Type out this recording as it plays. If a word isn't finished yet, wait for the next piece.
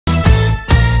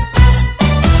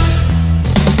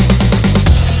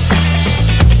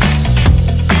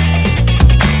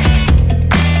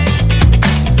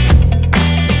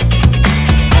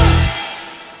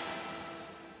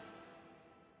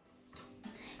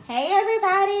Hey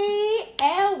everybody,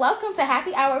 and welcome to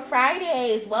Happy Hour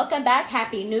Fridays. Welcome back.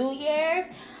 Happy New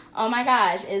Year's. Oh my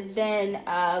gosh, it's been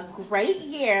a great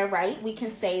year, right? We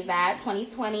can say that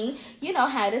 2020,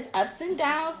 had its ups and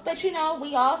downs, but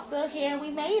we all still here and we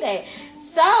made it.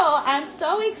 So I'm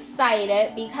so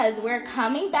excited because we're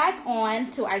coming back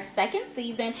on to our second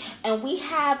season and we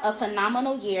have a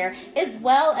phenomenal year as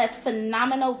well as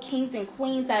phenomenal kings and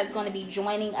queens that is going to be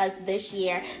joining us this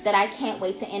year that I can't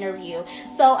wait to interview.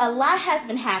 So a lot has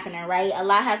been happening, right? A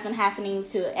lot has been happening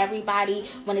to everybody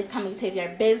when it's coming to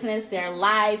their business, their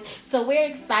lives. So we're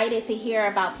excited to hear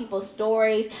about people's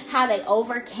stories, how they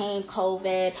overcame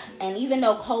COVID, and even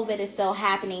though COVID is still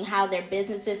happening, how their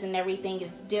businesses and everything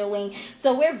is doing.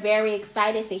 So we're very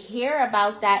excited to hear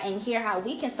about that and hear how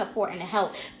we can support and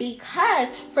help. Because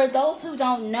for those who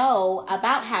don't know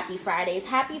about Happy Fridays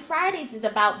is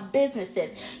about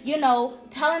businesses.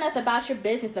 Telling us about your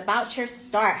business, about your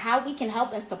start, how we can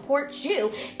help and support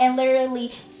you, and literally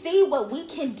see what we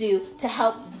can do to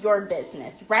help your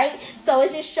business, right? So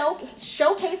it's just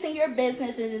showcasing your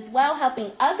business and as well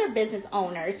helping other business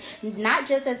owners, not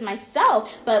just as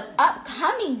myself, but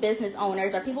upcoming business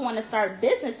owners or people want to start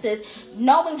businesses,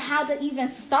 knowing how to even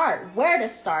start, where to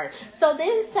start. So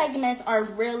these segments are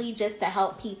really just to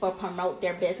help people promote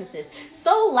their businesses.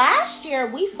 So last year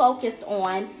we focused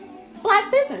on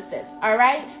Black businesses, all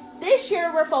right? This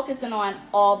year, we're focusing on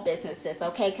all businesses,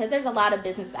 okay? Because there's a lot of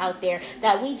business out there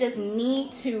that we just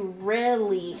need to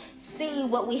really see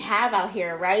what we have out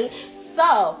here, right?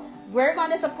 So we're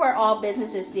going to support all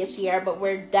businesses this year, but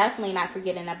we're definitely not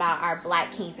forgetting about our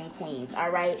Black kings and queens, all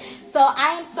right? So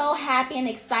I am so happy and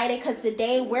excited because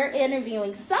today we're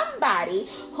interviewing somebody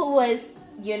who was,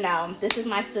 this is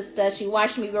my sister. She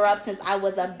watched me grow up since I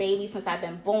was a baby, since I've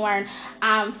been born.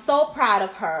 I'm so proud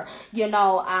of her.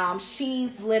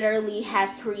 She's literally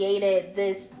have created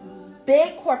this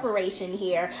big corporation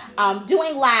here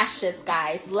doing lashes,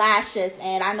 guys, lashes.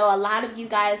 And I know a lot of you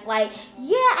guys like,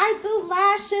 yeah, I do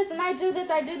lashes and I do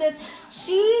this.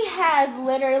 She has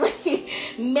literally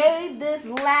made this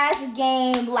lash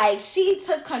game, like she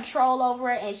took control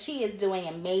over it and she is doing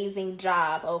an amazing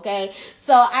job, okay?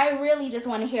 So I really just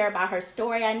want to hear about her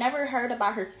story. I never heard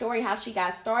about her story, how she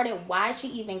got started, why she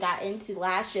even got into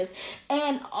lashes,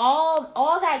 and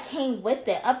all that came with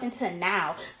it up until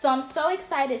now. So I'm so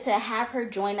excited to have her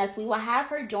join us. We will have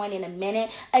her join in a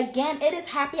minute. Again, it is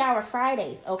Happy Hour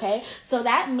Fridays, okay? So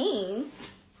that means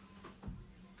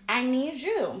I need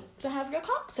you to have your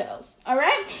cocktails, all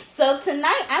right? So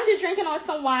tonight, I'm just drinking on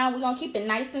some wine. We're going to keep it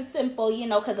nice and simple,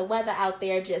 because the weather out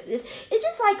there it's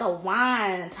just like a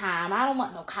wine time. I don't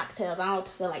want no cocktails. I don't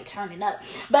feel like turning up.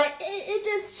 But it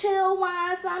just chill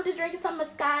wine, so I'm just drinking some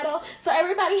Moscato. So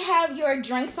everybody have your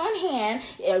drinks on hand.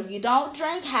 If you don't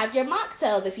drink, have your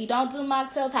mocktails. If you don't do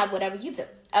mocktails, have whatever you do,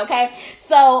 okay?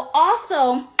 So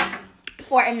also,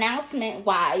 for announcement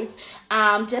wise,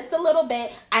 just a little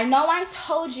bit, I know I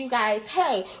told you guys,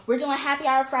 hey, we're doing Happy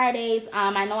Hour Fridays.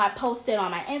 I know I posted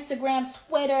on my Instagram,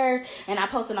 Twitter, and I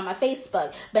posted on my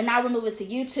Facebook, but now we're moving to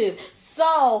YouTube.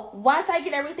 So once I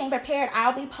get everything prepared,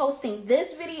 I'll be posting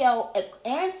this video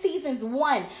and seasons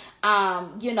 1,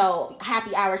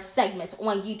 Happy Hour segments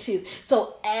on YouTube.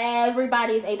 So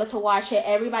everybody is able to watch it.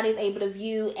 Everybody's able to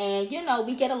view, and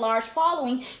we get a large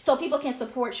following so people can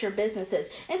support your businesses.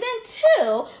 And then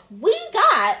 2, we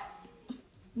got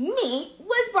me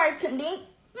with Bartending,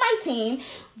 my team.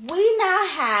 We now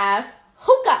have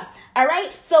hookah. All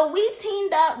right, so we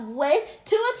teamed up with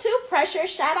 202 Pressure.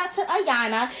 Shout out to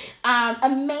Ayana.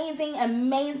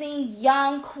 Amazing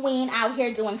young queen out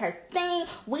here doing her thing.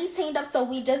 We teamed up, so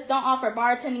we just don't offer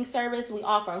bartending service. We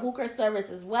offer hookah service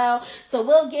as well. So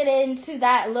we'll get into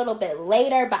that a little bit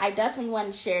later, but I definitely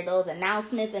want to share those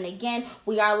announcements. And again,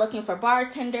 we are looking for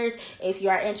bartenders. If you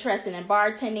are interested in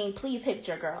bartending, please hit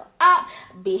your girl up.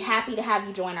 Be happy to have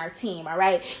you join our team, all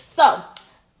right? So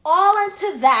all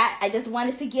into that, I just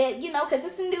wanted to get, because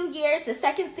it's a new year, it's the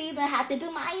second season, I have to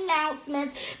do my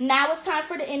announcements. Now it's time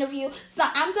for the interview. So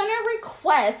I'm going to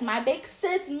request my big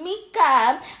sis,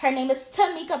 Mika. Her name is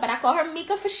Tameka, but I call her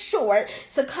Mika for short,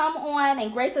 to come on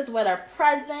and grace us with her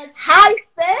presence. Hi,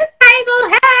 sis. Hey, boo.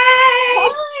 Hey.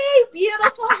 Hi,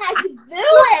 beautiful. How you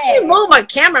doing? Move my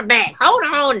camera back. Hold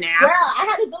on now. Girl, I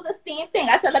had to do the same thing.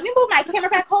 I said, let me move my camera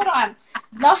back. Hold on.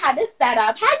 Know how this set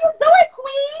up. How you doing,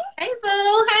 queen? Hey,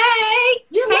 boo. Hey.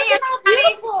 You looking all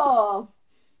beautiful.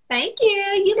 Thank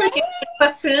you. You looking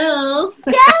beautiful too.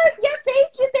 Yes,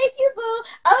 thank you, boo.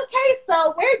 Okay,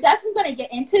 so we're definitely going to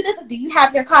get into this. Do you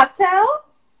have your cocktail?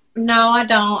 No, I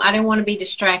don't. I didn't want to be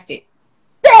distracted.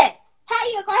 Sis, how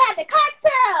you going to have the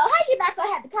cocktail? How you not going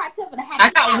to have the cocktail for the happy I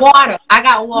got hour. water. I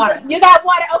got water. You got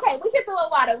water? Okay, we can do a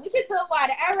water.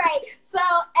 All right. So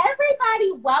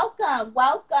everybody,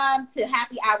 welcome to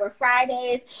Happy Hour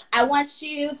Fridays. I want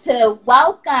you to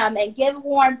welcome and give a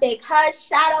warm big hug,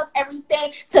 shout out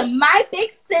everything to my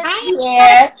big sis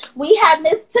here. We have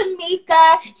Miss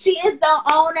Tameka. She is the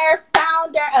owner,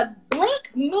 founder of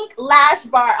Blink Mink Lash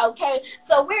Bar. Okay,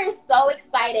 so we're so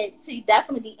excited to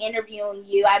definitely be interviewing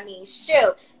you. I mean,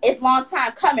 shoot, it's long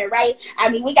time coming, right? I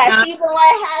mean, we got season 1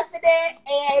 happening,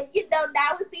 and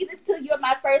now with season 2, you're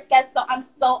my first guest, so I'm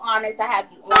so honored to have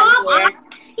you on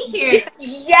here.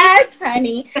 Yes,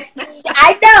 honey.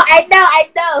 I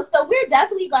know. So we're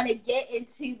definitely going to get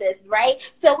into this, right?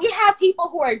 So we have people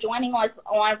who are joining us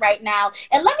on right now,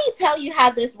 and let me tell you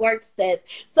how this works, sis.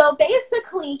 So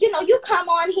basically, you come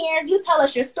on here, you tell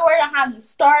us your story on how you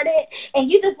started, and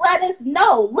you just let us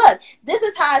know, look, this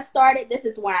is how I started, this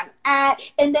is where I'm at,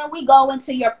 and then we go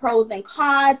into your pros and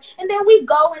cons, and then we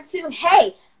go into,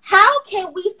 hey, how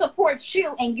can we support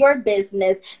you in your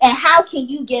business, and how can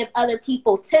you give other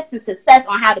people tips and success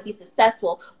on how to be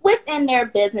successful within their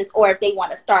business, or if they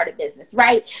want to start a business,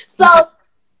 right? So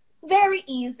very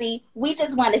easy. We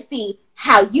just want to see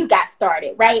how you got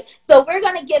started, right? So we're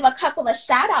going to give a couple of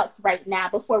shout outs right now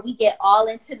before we get all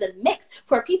into the mix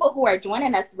for people who are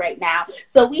joining us right now.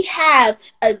 So we have,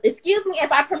 excuse me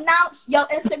if I pronounce your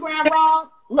Instagram wrong.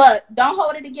 Look, don't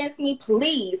hold it against me,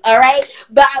 please. All right.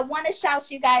 But I want to shout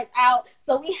you guys out.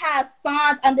 So we have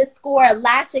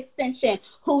Sans_Lash Extension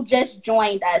who just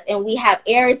joined us. And we have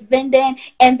Eris Venden.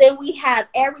 And then we have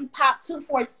Airy Pop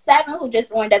 247 who just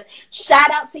joined us.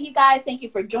 Shout out to you guys. Thank you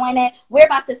for joining. We're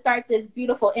about to start this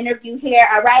beautiful interview here.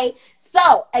 All right.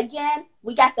 So again,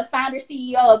 we got the founder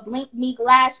CEO of Blink Mink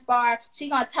Lash Bar. She's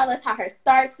going to tell us how her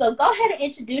starts. So go ahead and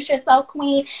introduce yourself,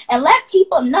 Queen, and let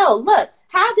people know, look,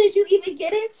 how did you even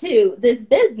get into this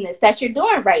business that you're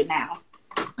doing right now?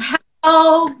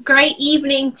 Oh, great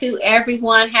evening to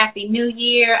everyone. Happy New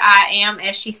Year. I am,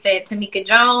 as she said, Tameka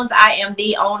Jones. I am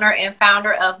the owner and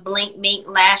founder of Blink Mink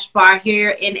Lash Bar here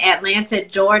in Atlanta,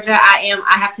 Georgia. I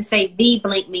have to say the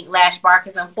Blink Mink Lash Bar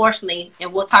because unfortunately,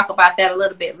 and we'll talk about that a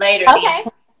little bit later, okay,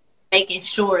 making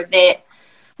sure that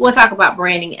we'll talk about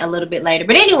branding a little bit later.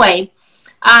 But anyway,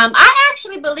 I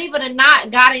actually, believe it or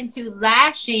not, got into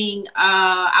lashing.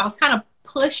 I was kind of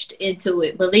pushed into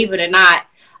it, believe it or not.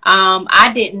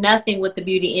 I did nothing with the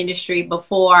beauty industry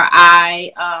before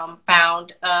I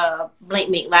found Blink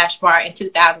Mink Lash Bar in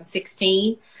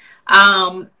 2016.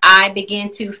 I began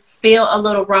to feel a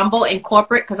little rumble in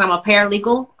corporate because I'm a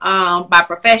paralegal by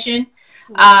profession.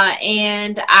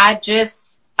 And I just...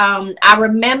 I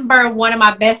remember one of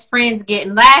my best friends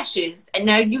getting lashes. And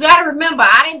now you got to remember,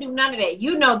 I didn't do none of that.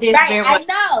 You know this very much.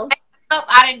 I know.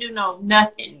 I didn't do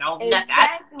nothing. Nothing.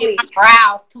 I didn't get my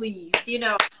brows tweezed,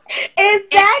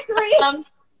 Exactly.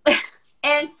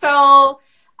 And so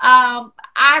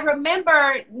I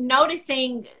remember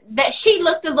noticing that she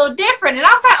looked a little different. And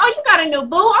I was like, oh, you got a new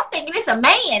boo? I'm thinking it's a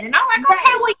man. And I'm like,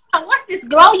 okay, well, what's this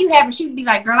glow you have? And she would be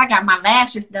like, girl, I got my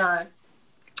lashes done.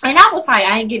 And I was like,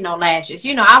 I ain't getting no lashes.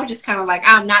 I was just kind of like,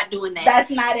 I'm not doing that. That's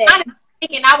not it.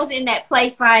 I was in that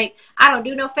place like, I don't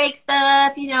do no fake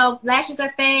stuff. Lashes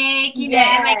are fake.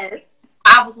 Yes.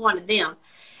 I was one of them.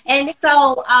 And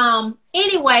so,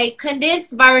 anyway,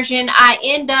 condensed version, I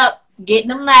end up getting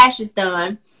them lashes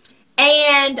done.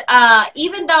 And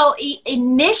even though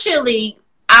initially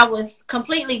I was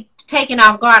completely taken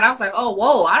off guard, I was like, oh,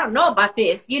 whoa, I don't know about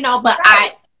this, but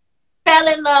I fell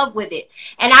in love with it.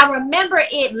 And I remember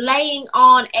it laying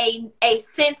on a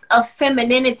sense of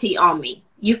femininity on me.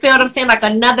 You feel what I'm saying? Like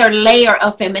another layer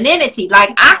of femininity. Like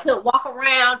I could walk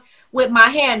around with my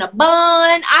hair in a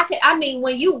bun. I mean,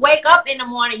 when you wake up in the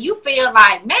morning, you feel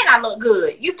like, man, I look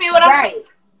good. You feel what I'm saying?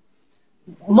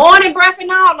 Morning breath and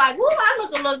all, like, woo, I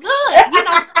look a little good.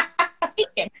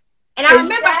 And I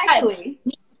remember how it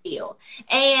feel.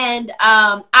 And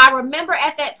I remember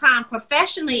at that time,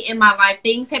 professionally in my life,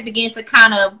 things had begun to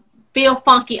kind of feel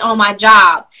funky on my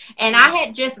job. And I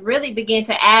had just really begun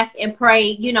to ask and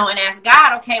pray, and ask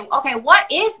God, okay,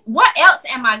 what else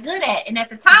am I good at? And at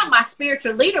the time, my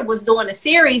spiritual leader was doing a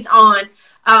series on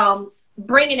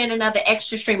bringing in another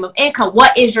extra stream of income.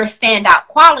 What is your standout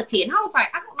quality? And I was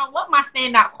like, I don't know what my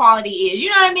standout quality is. You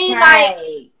know what I mean? Right.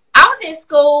 Like, I was in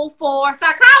school for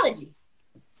psychology.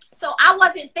 So I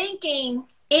wasn't thinking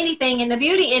anything in the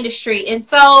beauty industry. And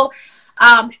so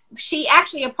she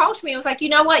actually approached me and was like, you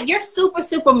know what? You're super,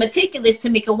 super meticulous,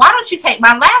 Tameka. Why don't you take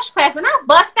my lash class? And I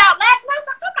bust out laughing. I was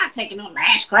like, I'm not taking no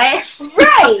lash class.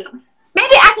 Right.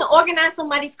 Maybe I can organize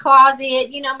somebody's closet.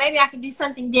 Maybe I can do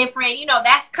something different.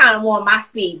 That's kind of more my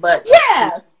speed. But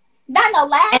yeah, not no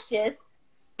lashes.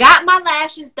 got my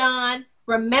lashes done,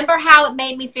 remember how it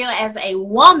made me feel as a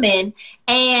woman,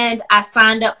 and I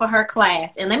signed up for her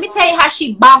class. And let me tell you how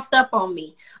she bossed up on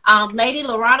me. Lady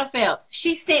Lorana Phelps,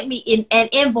 she sent me an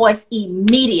invoice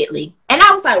immediately. And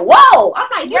I was like, whoa. I'm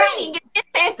like, you didn't even get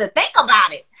a chance to think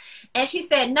about it. And she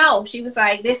said, no. She was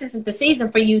like, this isn't the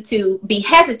season for you to be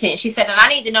hesitant. She said, and I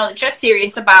need to know that you're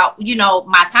serious about, you know,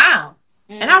 my time.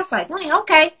 And I was like, dang,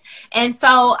 okay. And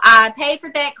so I paid for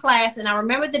that class, and I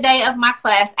remember the day of my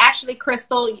class. Actually,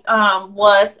 Crystal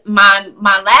was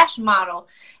my lash model.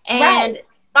 And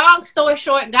long story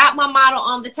short, got my model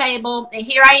on the table, and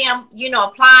here I am, you know,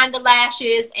 applying the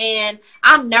lashes, and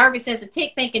I'm nervous as a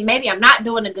tick, thinking maybe I'm not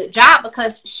doing a good job,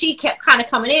 because she kept kind of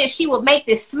coming in and she would make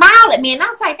this smile at me, and I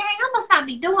was like, dang, I must not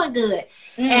be doing good.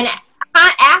 And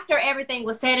after everything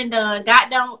was said and done, got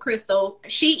done with Crystal,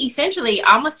 she essentially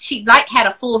she like had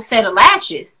a full set of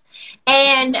lashes.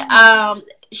 And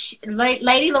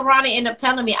Lady Lorana ended up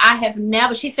telling me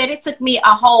she said it took me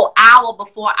a whole hour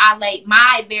before I laid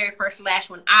my very first lash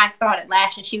when I started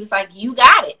lashing. She was like, you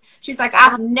got it. She's like,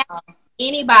 I've never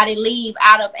seen anybody leave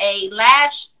out of a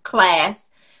lash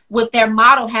class with their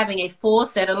model having a full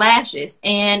set of lashes.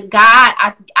 And God,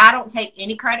 I don't take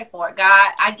any credit for it.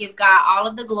 God, I give God all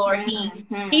of the glory.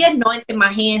 He anointed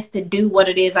my hands to do what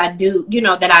it is I do, you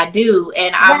know, that I do.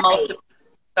 And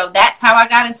so that's how I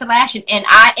got into lashing. And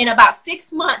in about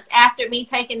 6 months after me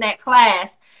taking that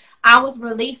class, I was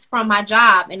released from my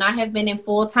job, and I have been in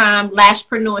full-time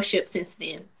lashpreneurship since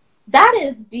then. That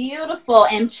is beautiful.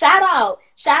 And shout out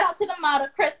to the model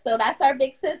Crystal. That's our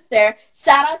big sister.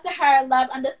 Shout out to her,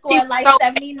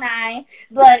 love_life79.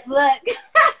 Look.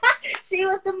 She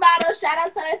was the model. Shout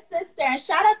out to her sister. And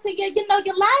shout out to your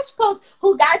lash coach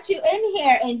who got you in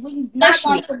here. And we not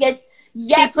going to forget,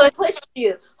 who pushed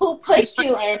you.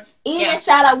 And even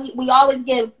shout out, we always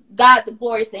give God the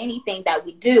glory to anything that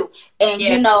we do. And,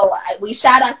 you know, we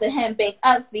shout out to him, big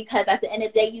ups, because at the end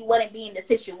of the day, you wouldn't be in the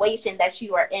situation that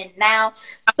you are in now.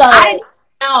 So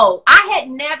I had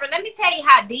never, let me tell you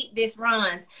how deep this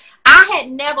runs. I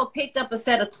had never picked up a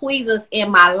set of tweezers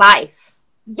in my life.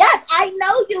 Yes, I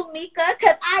know you, Mika,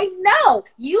 because I know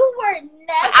you were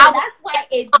never. That's why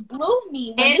it blew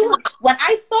me when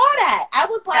I saw that. I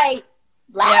was like,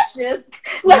 lashes.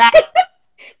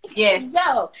 Yes.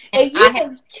 No, and you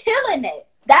were killing it.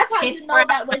 That's how you know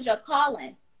that was your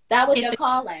calling. That was your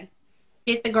calling.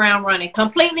 Hit the ground running.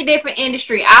 Completely different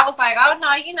industry. I was like, oh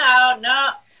no,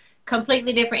 no.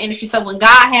 Completely different industry. So when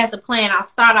God has a plan, I'll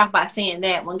start off by saying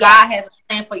that. When God has a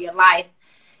plan for your life,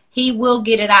 he will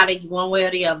get it out of you one way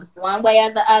or the other. One way or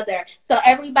the other. So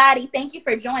everybody, thank you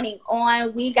for joining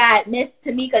on. We got Miss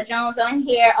Tameka Jones on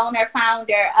here, owner,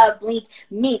 founder of Blink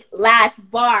Mink Lash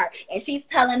Bar. And she's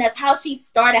telling us how she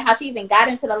started, how she even got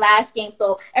into the lash game.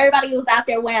 So everybody who's out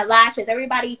there wearing lashes,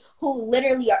 everybody who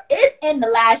literally is in the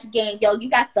lash game, yo, you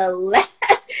got the lash.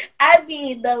 I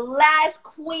mean, the lash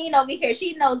queen over here.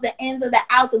 She knows the ins and the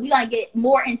outs. And we're going to get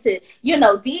more into,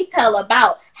 detail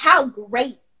about how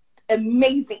great,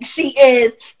 amazing she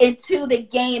is into the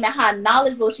game and how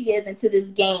knowledgeable she is into this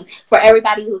game for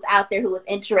everybody who's out there who is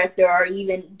interested or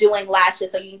even doing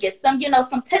lashes, so you can get some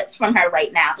tips from her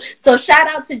right now. So shout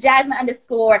out to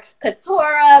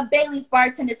Jasmine_Couture, Bailey's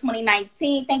Bartending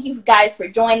 2019. Thank you guys for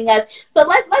joining us. So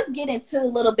let's get into a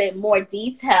little bit more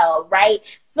detail, right?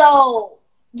 So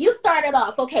you started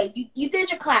off, okay, you did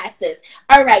your classes,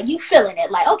 all right, you feeling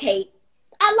it, like, okay,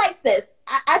 I like this.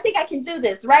 I think I can do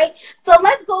this, right? So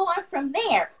let's go on from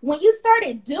there. When you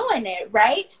started doing it,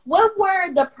 right, what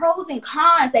were the pros and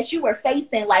cons that you were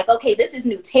facing? Like, okay, this is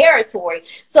new territory.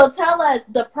 So tell us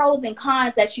the pros and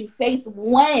cons that you faced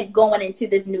when going into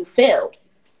this new field.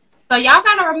 So y'all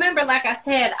gotta remember, like I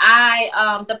said,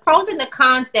 the pros and the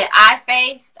cons that I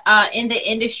faced in the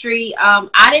industry,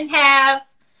 I didn't have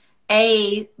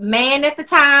a man at the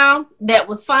time that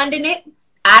was funding it.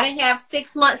 I didn't have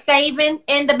 6 months saving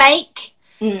in the bank.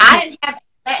 I didn't have,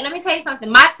 let me tell you something.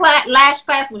 My lash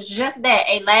class was just that,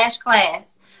 a lash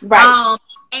class. Right.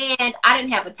 And I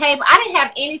didn't have a table. I didn't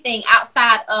have anything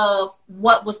outside of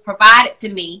what was provided to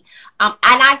me. And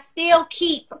I still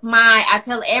keep I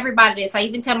tell everybody this, I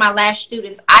even tell my lash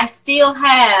students, I still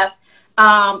have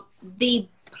the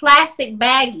plastic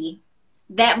baggie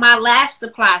that my lash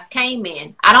supplies came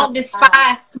in. I don't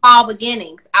despise small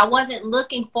beginnings. I wasn't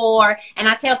looking for, and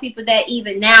I tell people that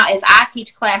even now as I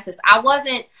teach classes, I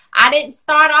didn't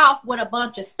start off with a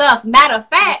bunch of stuff. Matter of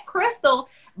fact, Crystal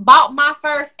bought my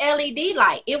first LED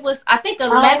light. It was, I think,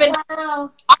 $11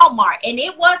 Walmart, and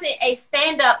it wasn't a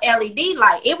stand-up LED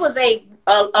light. It was a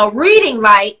reading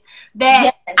light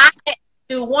that I had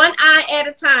do one eye at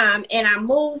a time, and I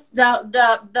move the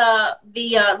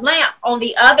lamp on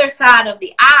the other side of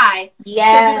the eye.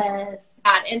 Yes.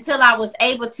 Until I was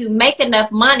able to make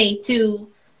enough money to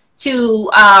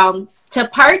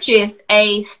purchase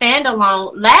a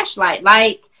standalone lash light.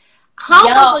 Like,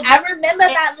 I remember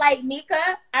that light,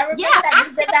 Mika. I remember that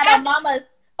you did that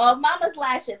on Mama's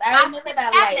lashes. I remember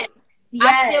that light.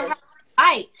 Yes. I still have the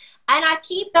light. And I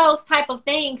keep those type of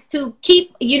things to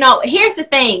keep, here's the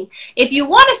thing. If you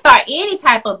want to start any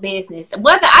type of business,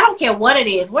 I don't care what it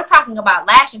is, we're talking about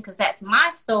lashing because that's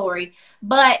my story,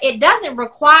 but it doesn't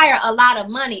require a lot of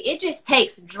money. It just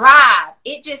takes drive.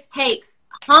 It just takes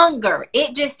hunger.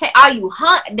 Are you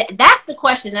hungry? That's the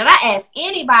question that I ask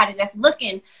anybody that's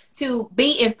looking to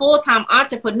be in full-time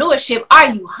entrepreneurship.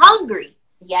 Are you hungry?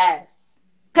 Yes.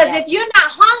 Because if you're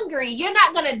not hungry, you're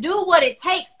not going to do what it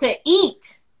takes to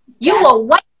eat. You will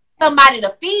wait for somebody to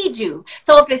feed you.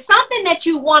 So if it's something that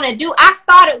you want to do, I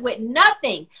started with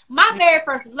nothing. My very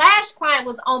first lash client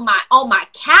was on my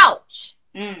couch.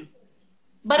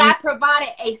 But I provided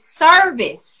a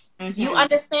service. You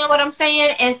understand what I'm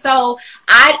saying? And so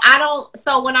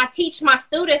so when I teach my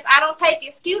students, I don't take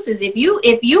excuses. If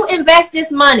you invest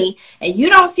this money and you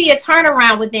don't see a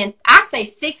turnaround within, I say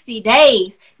 60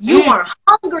 days, you weren't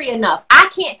hungry enough. I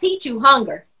can't teach you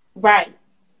hunger. Right.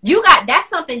 That's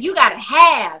something you got to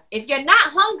have. If you're not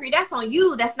hungry, that's on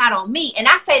you. That's not on me. And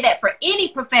I say that for any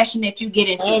profession that you get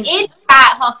into, any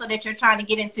side hustle that you're trying to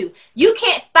get into. You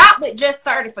can't stop with just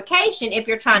certification if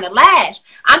you're trying to lash.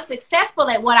 I'm successful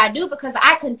at what I do because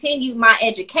I continued my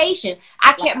education.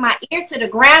 I kept my ear to the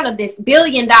ground of this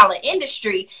billion-dollar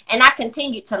industry, and I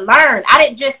continued to learn. I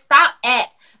didn't just stop at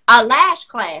a lash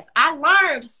class. I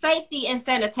learned safety and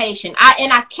sanitation.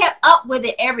 I kept up with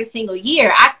it every single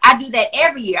year. I do that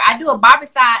every year. I do a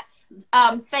barbershop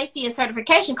safety and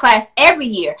certification class every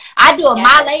year. I do a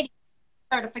My Lady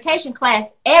certification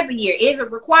class every year. Is it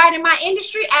required in my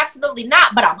industry? Absolutely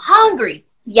not, but I'm hungry.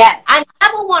 Yes. I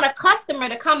never want a customer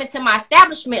to come into my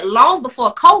establishment long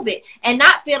before COVID and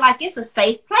not feel like it's a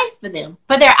safe place for them,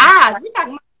 for their eyes. We're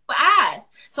talking about eyes.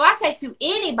 So I say to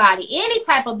anybody, any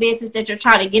type of business that you're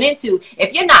trying to get into,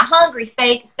 if you're not hungry,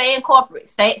 stay in corporate,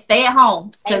 stay at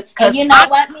home. And you know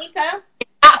what, Mika?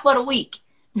 It's not for the weak.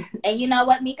 And you know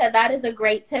what, Mika? That is a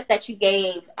great tip that you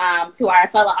gave to our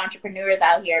fellow entrepreneurs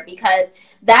out here, because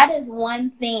that is one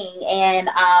thing. And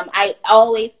I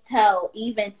always tell,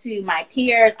 even to my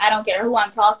peers, I don't care who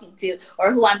I'm talking to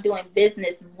or who I'm doing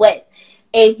business with,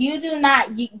 if you do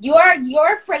not,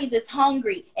 your phrase is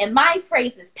hungry and my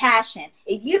phrase is passion.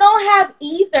 If you don't have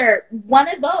either one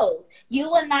of those, you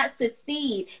will not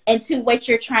succeed into what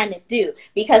you're trying to do.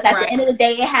 Because at the end of the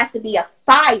day, it has to be a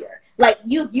fire. Like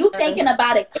you thinking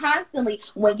about it constantly.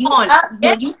 When you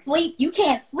when you sleep, you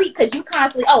can't sleep because you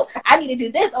constantly, I need to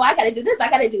do this. I got to do this. I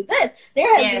got to do this.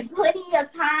 There has been plenty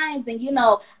of times, and your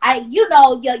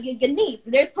niece.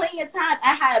 There's plenty of times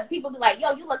I have people be like,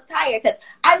 "Yo, you look tired," because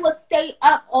I will stay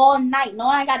up all night. No,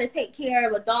 I got to take care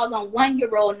of a doggone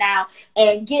 1-year-old now,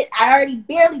 and I already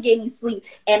barely get any sleep,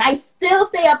 and I still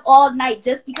stay up all night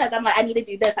just because I'm like, I need to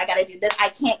do this. I got to do this. I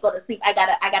can't go to sleep. I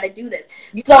gotta do this.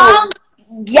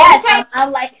 Yes, I'm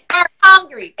like, you're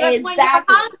hungry. Because when you're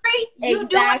hungry, you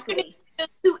do what you need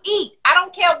to eat. I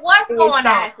don't care what's going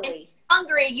on. If you're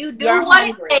hungry, you do what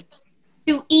it takes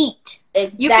to eat.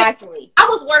 Exactly. I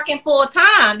was working full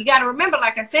time. You got to remember,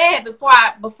 like I said, before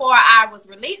I was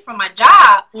released from my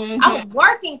job, I was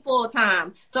working full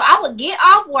time. So I would get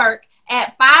off work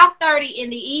at 5:30 in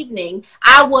the evening.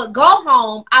 I would go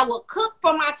home. I would cook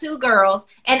for my 2 girls,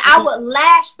 and I would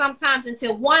lash sometimes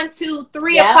until 1, 2,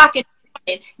 3 o'clock in the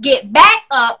morning. Get back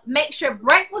up, make sure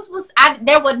breakfast was.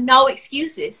 There were no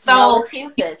excuses. So no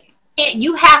excuses.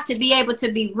 You have to be able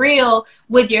to be real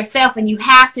with yourself, and you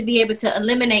have to be able to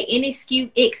eliminate any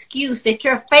excuse that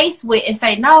you're faced with and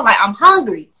say, no, like, I'm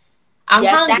hungry. I'm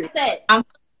hungry.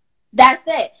 That's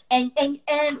it. And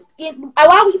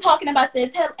while we talking about this,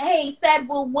 hey, said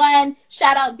will one,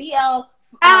 shout out BL,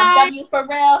 W for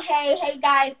real. Hey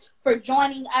guys, for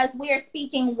joining us. We are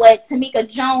speaking with Tameka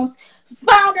Jones,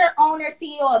 founder, owner,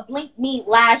 CEO of Blink Mink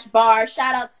Lash Bar.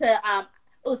 Shout out to I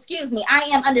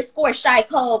am _Shy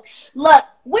Cove. Look,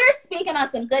 we're speaking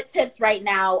on some good tips right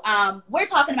now. We're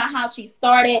talking about how she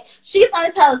started. She's going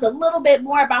to tell us a little bit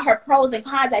more about her pros and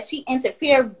cons that she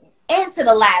interfered into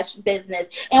the lash business.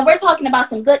 And we're talking about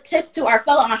some good tips to our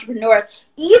fellow entrepreneurs,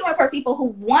 even for people who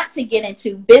want to get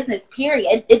into business,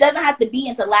 period. It doesn't have to be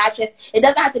into lashes. It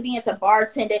doesn't have to be into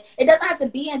bartending. It doesn't have to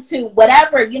be into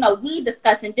whatever, we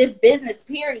discuss in this business,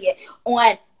 period,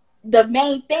 on the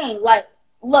main thing. Like,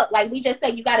 look, like we just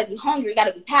said, you got to be hungry, you got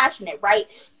to be passionate, right?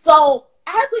 So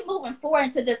as we moving forward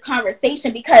into this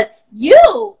conversation, because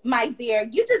you, my dear,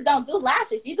 you just don't do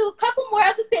lashes. You do a couple more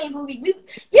other things.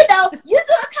 You know, you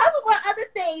do a couple more other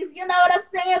things. You know what I'm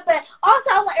saying? But also,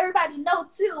 I want everybody to know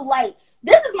too, like,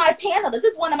 this is my panel. This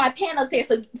is one of my panels here.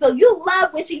 So you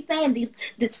love what she's saying,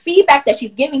 this feedback that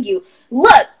she's giving you.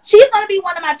 Look, she's going to be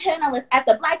one of my panelists at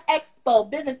the Black Expo,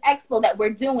 Business Expo that we're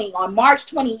doing on March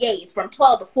 28th from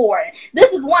 12 to 4.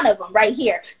 This is one of them right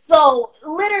here. So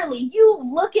literally, you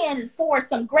looking for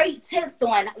some great tips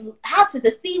on how to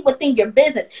succeed within your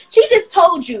business. She just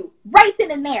told you right then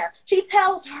and there. She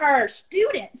tells her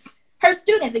students,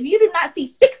 if you do not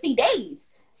see 60 days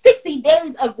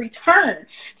of return.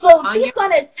 So she's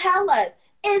going to tell us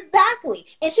exactly.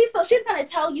 And she's going to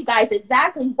tell you guys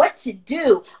exactly what to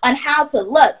do on how to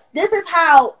look. This is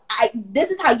how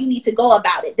you need to go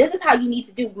about it. This is how you need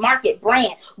to do market,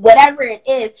 brand, whatever it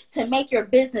is to make your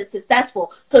business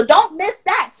successful. So don't miss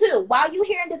that too. While you're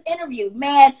hearing this interview,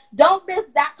 man, don't miss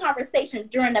that conversation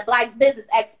during the Black Business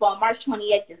Expo on March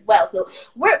 28th as well. So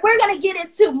we're going to get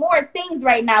into more things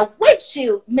right now with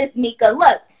you, Miss Mika.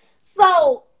 Look,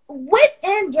 so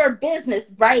within your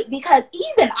business, right? Because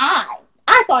even I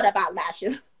thought about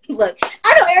lashes. Look,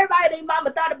 I know everybody and their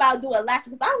mama thought about doing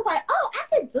lashes. I was like, oh,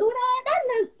 I could do that. That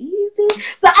looks easy.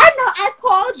 So I know I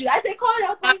called you. I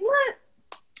was like, look,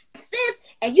 sis.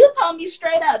 And you told me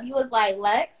straight up, you was like,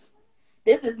 Lex,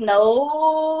 this is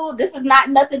not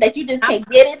nothing that you just can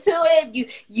get into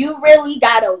it. You really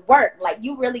gotta work. Like,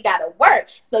 you really gotta work.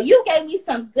 So you gave me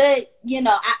some good,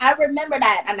 I remember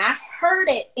that, and I heard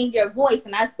it in your voice,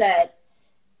 and I said,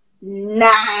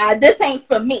 nah, this ain't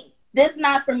for me. This is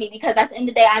not for me, because at the end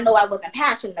of the day, I know I wasn't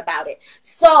passionate about it.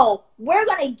 So we're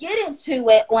gonna get into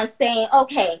it on saying,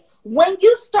 okay, when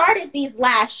you started these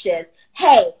lashes,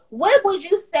 hey, what would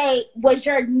you say was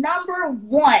your number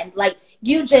one, like,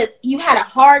 you had a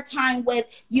hard time with,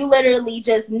 you literally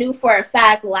just knew for a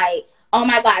fact, like, oh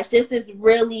my gosh, this is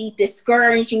really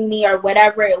discouraging me, or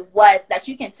whatever it was, that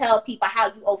you can tell people how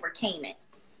you overcame it?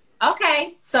 Okay,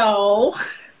 so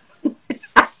in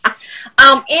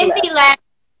the lash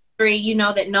industry, you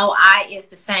know that no eye is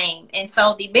the same. And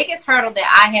so the biggest hurdle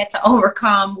that I had to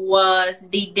overcome was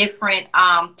the different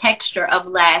texture of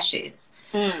lashes.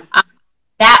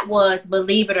 That was,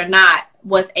 believe it or not,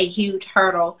 was a huge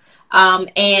hurdle.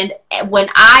 And when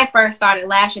I first started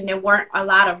lashing, there weren't a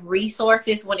lot of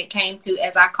resources when it came to,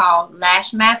 as I call,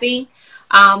 lash mapping.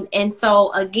 And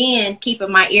so, again,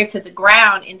 keeping my ear to the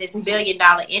ground in this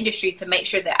billion-dollar industry to make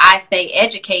sure that I stay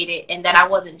educated and that I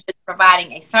wasn't just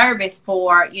providing a service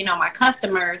for, my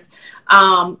customers.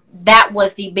 That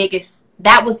was the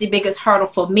biggest hurdle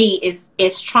for me,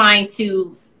 is trying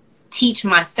to teach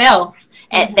myself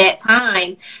at that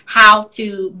time how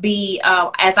to be,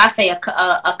 as I say,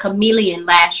 a chameleon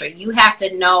lasher. You have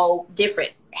to know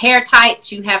different hair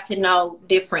types. You have to know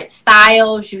different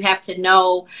styles. You have to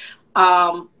know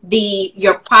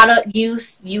your product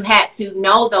use. You had to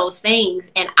know those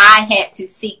things, and I had to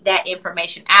seek that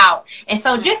information out. And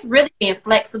so just really being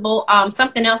flexible.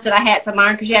 Something else that I had to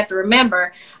learn, because you have to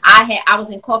remember, I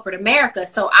was in corporate America,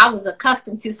 so I was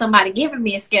accustomed to somebody giving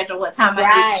me a schedule, what time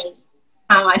I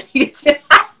needed to.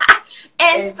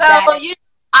 And exactly. So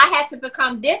I had to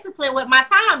become disciplined with my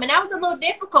time, and that was a little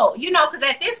difficult, because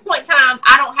at this point in time,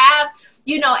 I don't have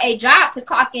a job to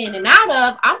clock in and out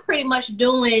of. I'm pretty much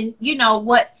doing,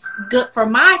 what's good for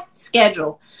my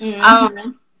schedule.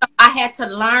 I had to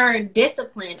learn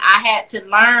discipline. I had to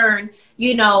learn,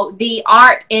 the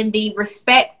art and the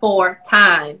respect for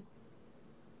time.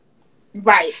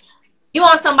 Right. You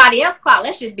on somebody else's clock,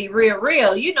 let's just be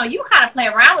real. You kind of play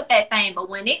around with that thing. But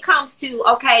when it comes to,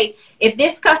 okay, if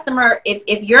this customer,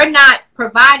 if you're not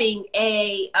providing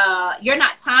you're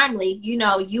not timely,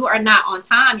 you are not on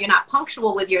time, you're not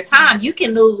punctual with your time, you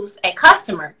can lose a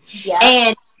customer. Yeah.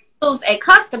 And lose a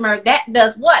customer, that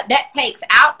does what? That takes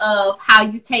out of how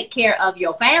you take care of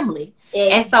your family.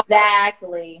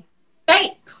 Exactly.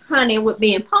 And so, honey, with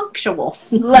being punctual.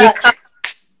 Look.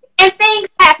 And things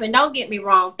happen. Don't get me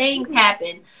wrong. Things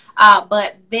happen.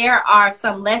 But there are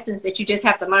some lessons that you just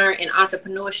have to learn in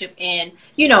entrepreneurship, and,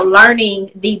 learning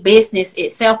the business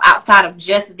itself outside of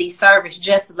just the service,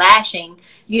 just lashing,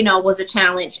 was a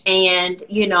challenge. And,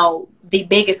 the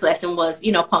biggest lesson was,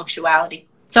 punctuality.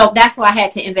 So that's why I had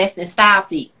to invest in Style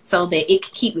Seat, so that it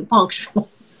could keep me punctual.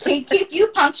 Keep you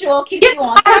punctual, keep you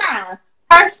on time.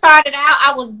 First started out,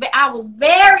 I was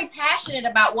very passionate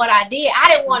about what I did. I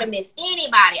didn't want to miss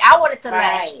anybody. I wanted to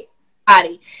lash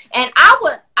anybody, and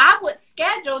I would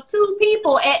schedule 2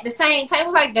 people at the same time. It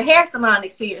was like the hair salon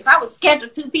experience. I would schedule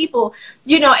 2 people,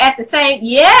 at the same,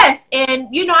 and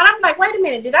and I'm like, wait a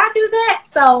minute, did I do that?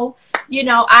 So you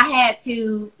know, I had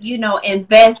to, you know,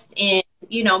 invest in,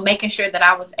 you know, making sure that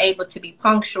I was able to be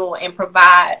punctual and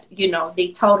provide, you know,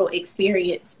 the total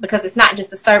experience, because it's not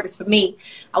just a service for me.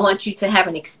 I want you to have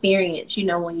an experience, you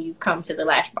know, when you come to the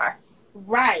Lash Bar.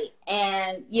 Right.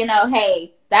 And, you know,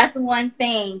 hey, that's one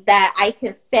thing that I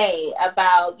could say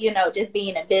about, you know, just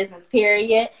being in business,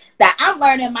 period, that I'm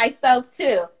learning myself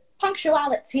too.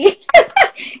 Punctuality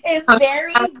is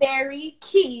very, very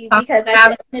key, because at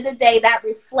the end of the day, that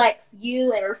reflects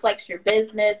you, it reflects your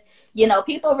business. You know,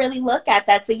 people really look at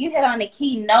that. So you hit on a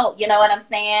key note, you know what I'm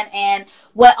saying? And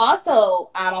what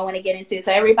also I want to get into,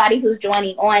 so everybody who's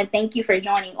joining on, thank you for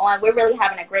joining on. We're really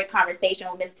having a great conversation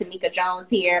with Miss Tameka Jones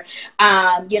here,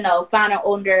 you know, founder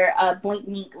owner of Blink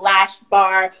Mink Lash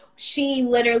Bar. She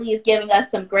literally is giving us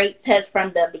some great tips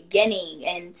from the beginning,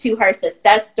 and to her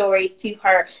success stories, to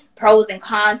her pros and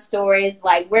cons stories.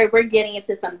 Like we're getting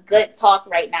into some good talk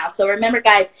right now. So remember,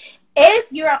 guys,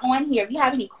 if you're on here, if you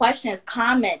have any questions,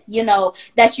 comments, you know,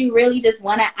 that you really just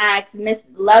want to ask Miss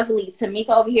Lovely Tameka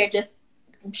over here, just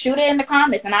shoot it in the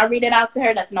comments and I'll read it out to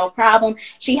her. That's no problem.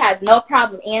 She has no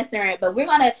problem answering it, but we're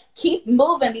going to keep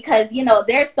moving because, you know,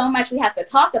 there's so much we have to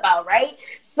talk about, right?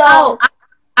 So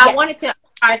I wanted to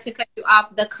try to cut you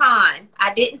off. The con,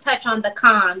 I didn't touch on the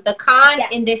con. The con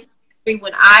in this industry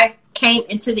when I came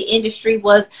into the industry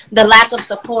was the lack of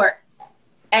support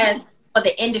as for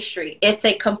the industry. It's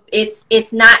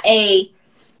not a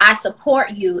I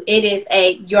support you. It is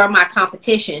a you're my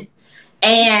competition.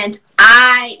 And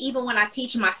even when I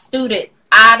teach my students,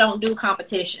 I don't do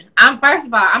competition. First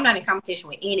of all, I'm not in competition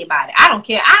with anybody. I don't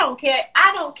care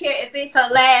if it's a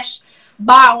lash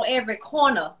bar on every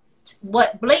corner.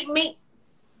 What Blink Mink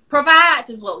provides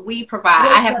is what we provide.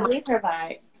 I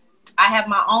have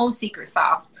my own secret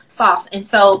sauce. And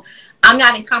so I'm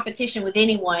not in competition with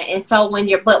anyone. And so when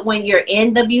you're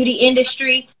in the beauty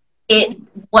industry,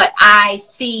 what I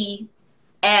see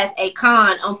as a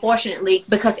con, unfortunately,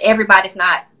 because everybody's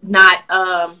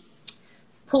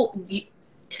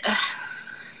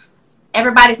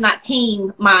everybody's not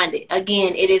team minded.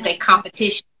 Again, it is a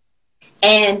competition.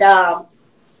 And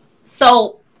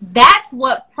so that's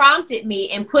what prompted me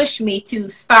and pushed me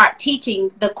to start teaching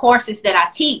the courses that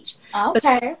I teach.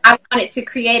 Okay. I wanted to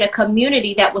create a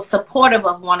community that was supportive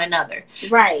of one another.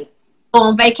 Right.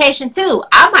 On vacation too,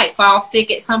 I might fall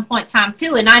sick at some point in time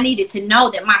too, and I needed to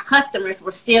know that my customers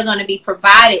were still going to be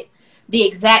provided the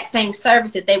exact same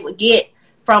service that they would get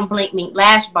from Blink Mink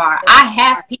Lash Bar. I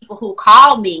have people who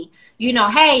call me, you know,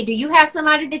 hey, do you have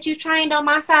somebody that you trained on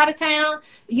my side of town?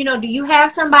 You know, do you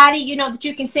have somebody, you know, that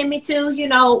you can send me to, you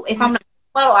know, if I'm not,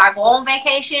 well, I go on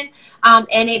vacation.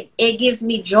 And it gives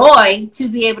me joy to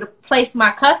be able to place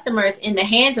my customers in the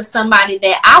hands of somebody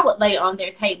that I would lay on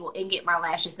their table and get my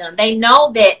lashes done. They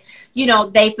know that, you know,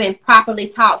 they've been properly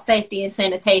taught safety and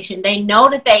sanitation. They know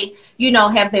that they, you know,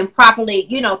 have been properly,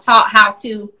 you know, taught how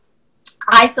to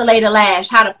isolate a lash,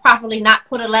 how to properly not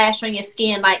put a lash on your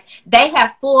skin. Like, they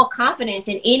have full confidence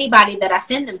in anybody that I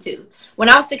send them to. When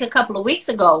I was sick a couple of weeks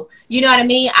ago, you know what I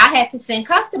mean, I had to send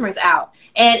customers out,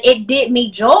 and it did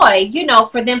me joy, you know,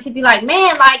 for them to be like,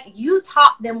 man, like, you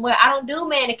taught them well. I don't do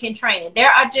mannequin training. There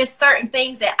are just certain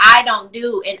things that I don't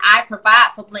do, and I provide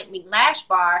for Blink Mink Lash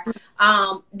Bar,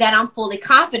 that I'm fully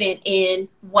confident in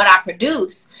what I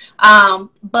produce.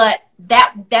 But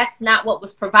that's not what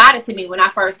was provided to me when I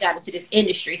first got into this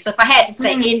industry. So if I had to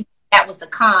say that was the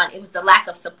con, it was the lack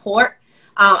of support.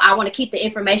 I want to keep the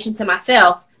information to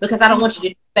myself because I don't want you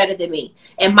to do better than me.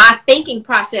 And my thinking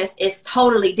process is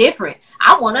totally different.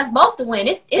 I want us both to win.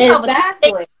 It's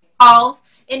exactly. over 2 calls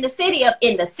in the city of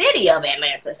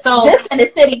Atlanta. So just in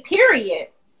the city, period.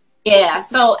 Yeah.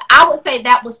 So I would say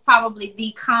that was probably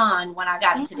the con when I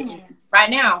got into the industry. Right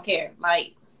now, I don't care.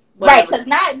 Like, right, because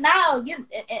now you,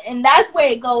 and that's where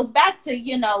it goes back to,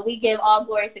 you know, we give all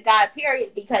glory to God,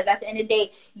 period, because at the end of the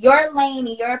day, your lane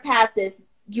and your path is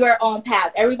your own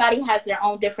path. Everybody has their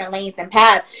own different lanes and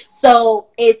paths. So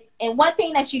and one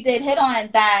thing that you did hit on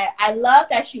that I love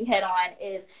that you hit on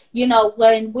is, you know,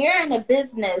 when we're in a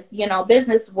business, you know,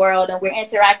 business world, and we're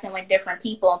interacting with different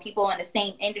people and people in the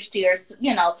same industry or,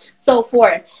 you know, so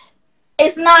forth.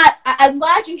 It's not, I'm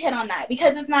glad you hit on that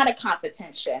because it's not a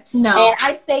competition. No. And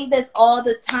I say this all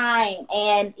the time,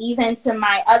 and even to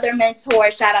my other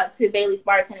mentor, shout out to Bailey's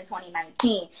Bartending in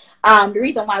 2019. The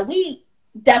reason why we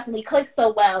definitely clicked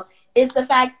so well is the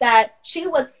fact that she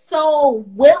was so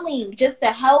willing just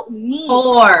to help me.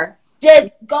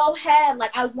 Just go ahead.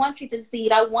 Like, I want you to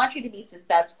succeed. I want you to be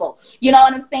successful. You know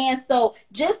what I'm saying? So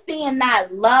just seeing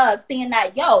that love, seeing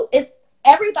that, yo, it's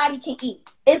everybody can eat.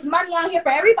 It's money out here for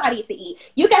everybody to eat.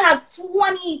 You can have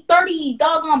 20, 30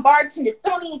 doggone bartenders,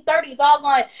 20, 30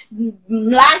 doggone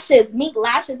lashes, mink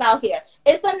lashes out here.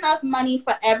 It's enough money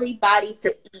for everybody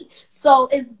to eat. So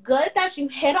it's good that you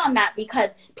hit on that,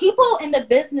 because people in the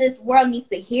business world needs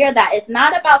to hear that. It's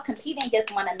not about competing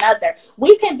against one another.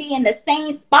 We can be in the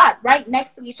same spot right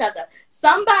next to each other.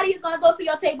 Somebody is going to go to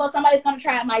your table. Somebody's going to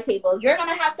try at my table. You're going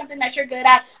to have something that you're good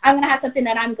at. I'm going to have something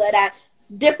that I'm good at.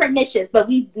 Different niches, but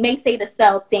we may say the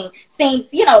sell the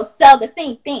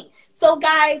same thing. So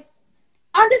guys,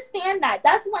 understand that.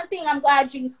 That's one thing I'm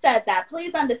glad you said that.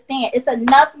 Please understand, it's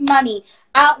enough money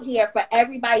out here for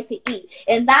everybody to eat.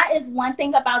 And that is one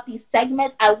thing about these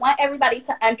segments I want everybody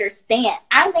to understand.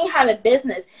 I may have a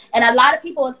business, and a lot of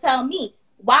people will tell me,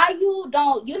 why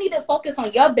you need to focus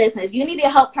on your business. You need to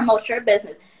help promote your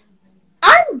business.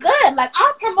 I'm good. Like,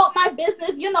 I'll promote my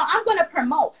business. I'm going to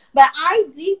promote. But I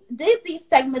did these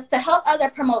segments to help others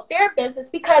promote their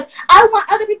business, because I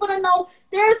want other people to know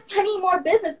there's plenty more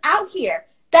business out here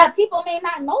that people may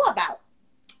not know about.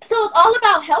 So it's all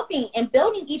about helping and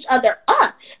building each other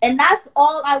up. And that's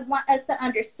all I want us to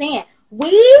understand.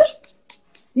 We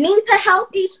need to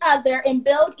help each other and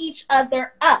build each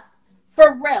other up.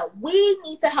 For real, we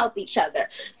need to help each other.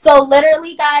 So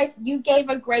literally, guys, you gave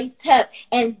a great tip.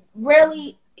 And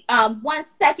really, 1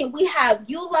 second, we have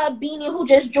You Love Beanie, who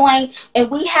just joined, and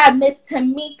we have Miss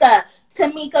Tameka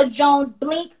Jones,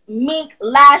 Blink Mink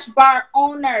Lash Bar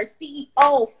owner,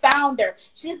 CEO, founder.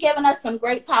 She's giving us some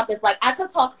great topics. Like, I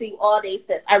could talk to you all day,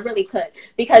 sis. I really could,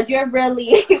 because you're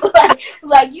really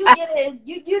like you get it.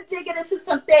 You digging into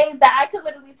some things that I could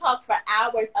literally talk for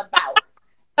hours about.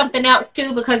 Something else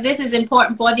too, because this is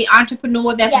important for the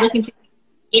entrepreneur that's looking to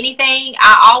anything.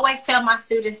 I always tell my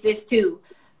students this too.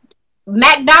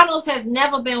 McDonald's has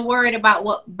never been worried about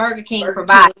what Burger King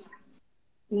provides.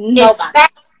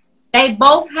 They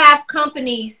both have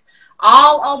companies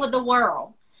all over the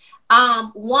world.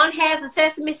 One has a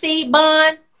sesame seed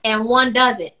bun and one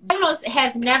doesn't. McDonald's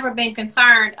has never been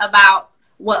concerned about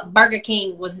what Burger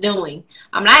King was doing.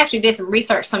 I actually did some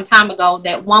research some time ago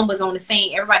that one was on the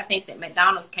scene. Everybody thinks that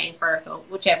McDonald's came first or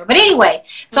whichever. But anyway,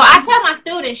 so I tell my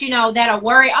students, that are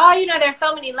worried, there's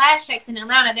so many lash techs in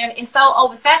Atlanta. It's so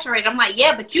oversaturated. I'm like,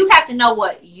 yeah, but you have to know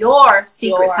what your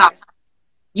secret sauce.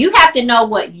 You have to know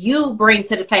what you bring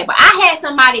to the table. I had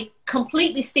somebody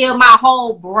completely steal my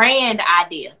whole brand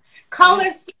idea.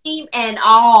 Color scheme and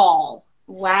all.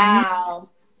 Wow.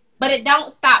 But it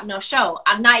don't stop no show.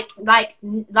 I'm like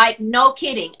no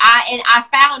kidding. I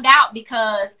found out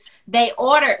because they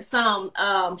ordered some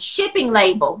shipping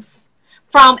labels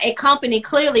from a company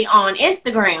clearly on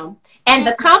Instagram, and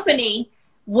the company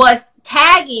was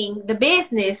tagging the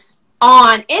business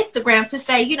on Instagram to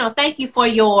say, thank you for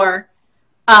your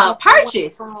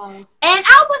purchase. And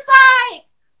I was like,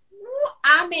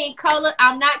 color,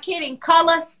 I'm not kidding,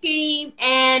 color scheme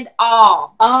and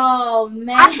all. Oh,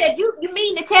 man. I said, you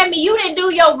mean to tell me you didn't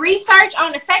do your research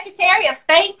on the Secretary of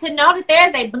State to know that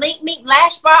there's a Blink Mink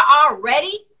Lash Bar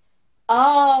already?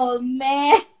 Oh,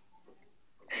 man.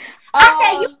 I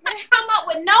said, you can't come up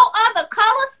with no other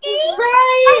color scheme?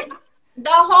 Right.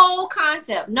 The whole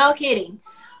concept. No kidding.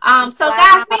 So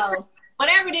guys,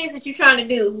 whatever it is that you're trying to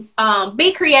do,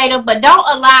 be creative, but don't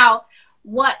allow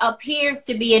what appears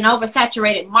to be an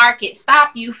oversaturated market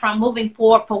stop you from moving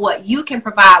forward for what you can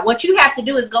provide. What you have to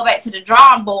do is go back to the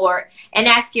drawing board and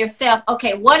ask yourself,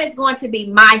 okay, what is going to be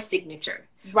my signature?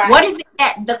 Right. What is it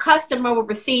that the customer will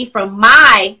receive from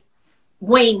my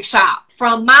wing shop,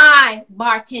 from my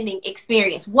bartending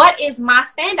experience? What is my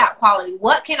standout quality?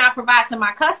 What can I provide to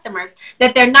my customers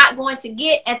that they're not going to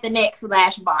get at the next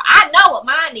lash bar? I know what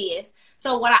mine is.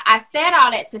 So what I said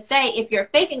all that to say, if you're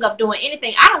thinking of doing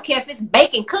anything, I don't care if it's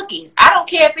baking cookies. I don't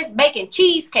care if it's baking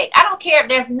cheesecake. I don't care if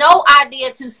there's no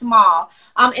idea too small.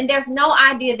 And there's no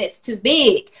idea that's too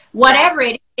big. Whatever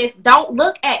it is, don't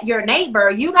look at your neighbor.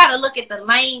 You got to look at the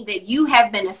lane that you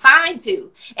have been assigned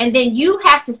to. And then you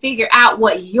have to figure out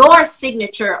what your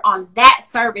signature on that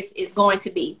service is going to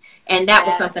be. And that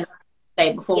was something I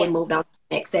say before we moved on to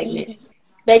the next segment.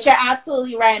 But you're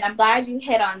absolutely right. And I'm glad you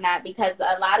hit on that, because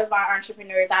a lot of our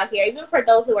entrepreneurs out here, even for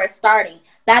those who are starting,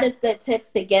 that is good tips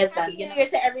to give them. Happy New Year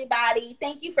to everybody.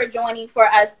 Thank you for joining for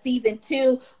us season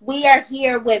 2. We are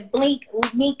here with Blink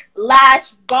Mink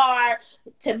Lash Bar,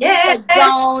 Tameka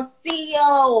Jones,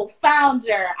 CEO,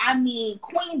 founder,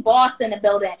 queen boss in the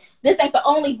building. This ain't the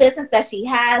only business that she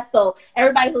has. So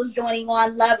everybody who's joining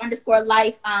on,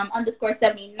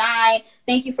 love_life_79.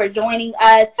 Thank you for joining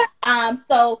us.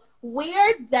 So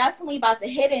we're definitely about to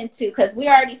hit into, because we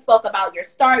already spoke about your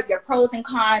start, your pros and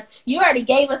cons. You already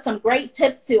gave us some great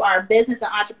tips to our business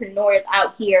and entrepreneurs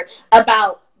out here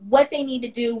about what they need to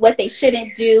do, what they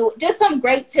shouldn't do, just some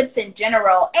great tips in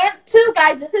general. And too,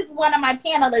 guys, this is one of my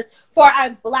panelists for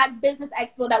our Black Business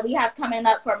Expo that we have coming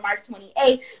up for March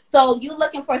 28th. So you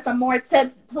looking for some more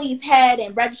tips, please head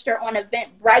and register on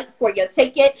Eventbrite for your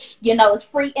ticket. You know, it's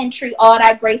free entry, all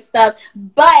that great stuff.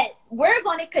 But we're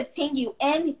going to continue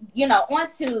in, you know,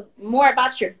 on to more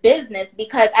about your business,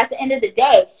 because at the end of the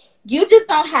day, you just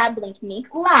don't have Blink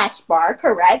Mink Lash Bar,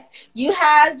 correct? You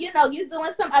have, you know, you're doing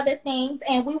some other things,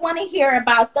 and we want to hear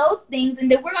about those things,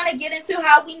 and then we're going to get into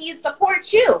how we need to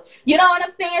support you. You know what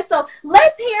I'm saying? So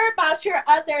let's hear about your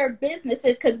other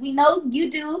businesses, because we know you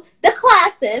do the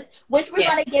classes, which we're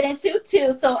going to get into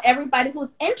too. So everybody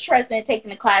who's interested in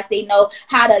taking the class, they know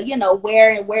how to, you know,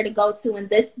 where to go to, and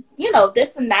this, you know,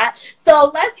 this and that. So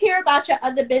let's hear about your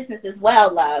other business as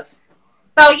well, love.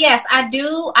 So yes, I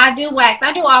do wax.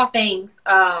 I do all things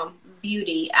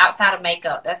beauty outside of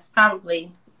makeup. That's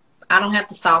probably, I don't have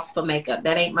the sauce for makeup.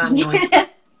 That ain't my noise.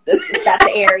 That's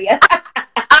the area.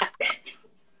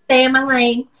 Stay in my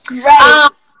lane. Right.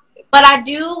 But I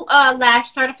do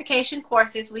lash certification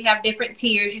courses. We have different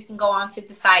tiers. You can go onto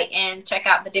the site and check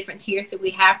out the different tiers that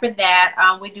we have for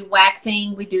that. We do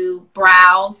waxing. We do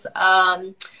brows.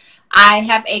 I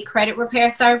have a credit repair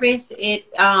service. It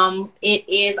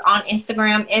is on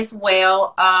Instagram as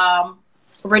well.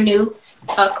 Renew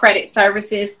Credit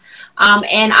Services.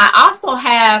 And I also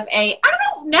have I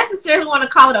don't necessarily want to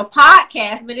call it a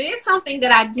podcast, but it is something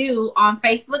that I do on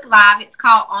Facebook Live. It's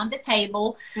called On the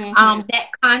Table. That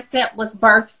concept was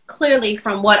birthed clearly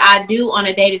from what I do on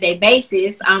a day-to-day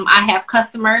basis. I have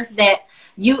customers that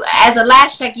you, as a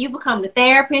lash tech, you become the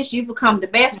therapist, you become the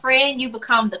best friend, you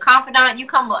become the confidant, you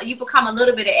become a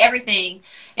little bit of everything.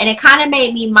 And it kind of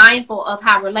made me mindful of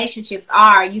how relationships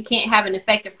are. You can't have an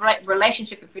effective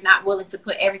relationship if you're not willing to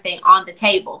put everything on the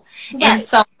table. Right. And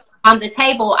so on the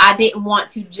table, I didn't want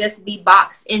to just be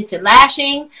boxed into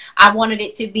lashing. I wanted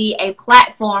it to be a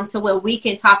platform to where we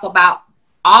can talk about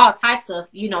all types of,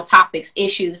 you know, topics,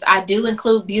 issues. I do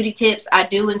include beauty tips. I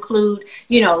do include,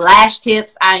 you know, lash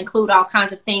tips. I include all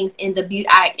kinds of things in the beauty.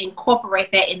 I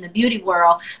incorporate that in the beauty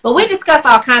world. But we discuss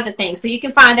all kinds of things. So you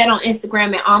can find that on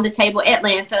Instagram at On the Table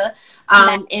Atlanta.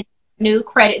 And New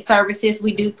Credit Services,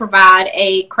 we do provide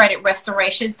a credit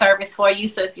restoration service for you.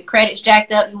 So if your credit's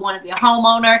jacked up, you want to be a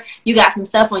homeowner, you got some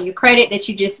stuff on your credit that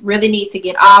you just really need to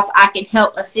get off, I can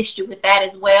help assist you with that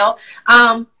as well.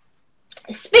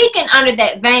 Speaking under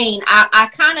that vein, I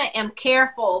kind of am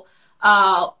careful.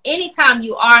 Anytime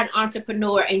you are an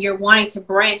entrepreneur and you're wanting to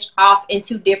branch off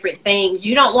into different things,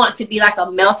 you don't want to be like a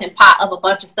melting pot of a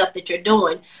bunch of stuff that you're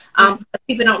doing.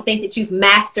 People don't think that you've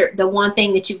mastered the one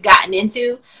thing that you've gotten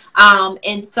into.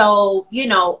 And so, you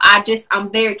know,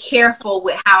 I'm very careful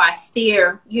with how I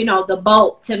steer, you know, the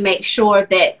boat to make sure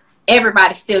that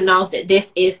everybody still knows that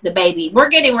this is the baby. We're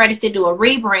getting ready to do a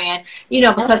rebrand, you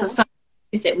know, because of some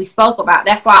that we spoke about.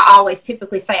 That's why I always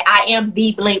typically say I am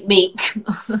the Blink Mink.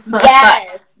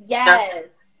 Yes, yes.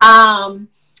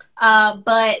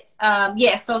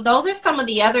 Yeah, so those are some of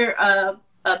the other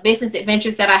business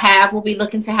adventures that I have. We'll be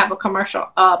looking to have a commercial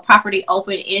property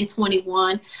open in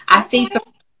 21. I see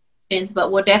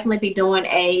but we'll definitely be doing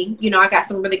you know, I got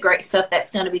some really great stuff that's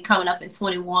going to be coming up in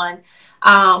 21.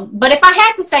 But if I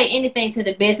had to say anything to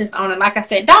the business owner, like I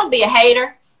said, don't be a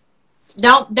hater.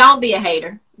 Don't be a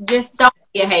hater. Just don't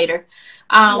be a hater.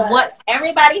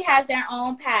 Everybody has their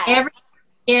own path.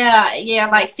 Yeah,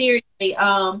 like seriously.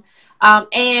 And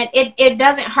it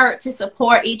doesn't hurt to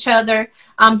support each other.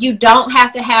 You don't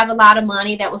have to have a lot of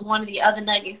money. That was one of the other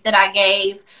nuggets that I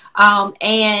gave.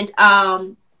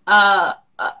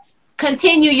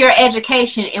 Continue your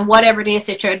education in whatever it is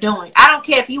that you're doing. I don't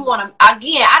care if you want to, I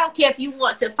don't care if you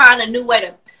want to find a new way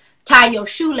to tie your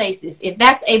shoelaces. If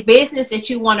that's a business that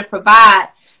you want to provide,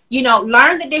 you know,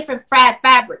 learn the different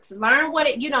fabrics, learn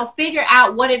what you know, figure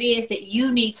out what it is that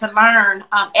you need to learn,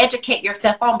 educate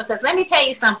yourself on, because let me tell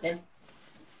you something.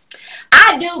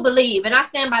 I do believe, and I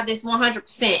stand by this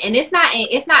 100%, and it's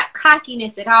not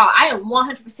cockiness at all. I am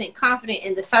 100% confident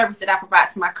in the service that I provide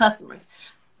to my customers.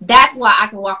 That's why I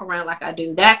can walk around like I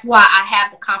do. That's why I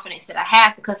have the confidence that I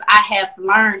have, because I have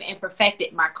learned and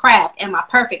perfected my craft. Am I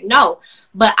perfect? No.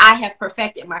 But I have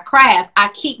perfected my craft. I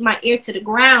keep my ear to the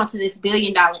ground to this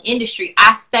billion-dollar industry.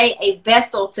 I stay a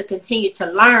vessel to continue to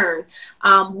learn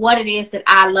what it is that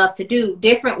I love to do.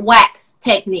 Different wax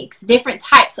techniques, different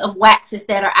types of waxes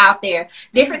that are out there,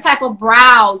 different type of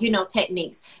brow, you know,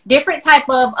 techniques, different type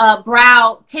of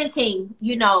brow tinting,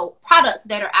 you know, products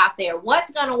that are out there.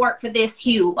 What's going to work for this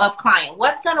hue of client?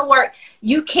 What's going to work?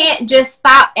 You can't just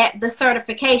stop at the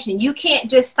certification. You can't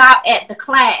just stop at the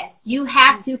class. You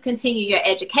have to continue your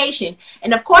their education.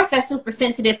 And of course, that's super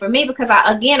sensitive for me because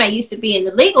I used to be in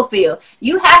the legal field.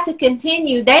 You have to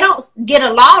continue. They don't get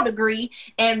a law degree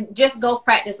and just go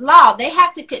practice law. They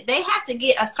have to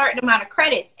get a certain amount of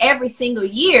credits every single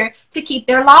year to keep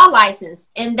their law license.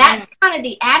 And that's kind of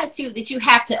the attitude that you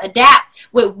have to adapt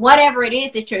with whatever it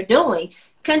is that you're doing.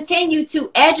 Continue to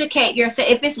educate yourself.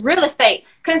 If it's real estate,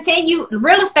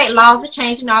 real estate laws are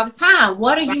changing all the time.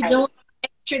 What are you doing to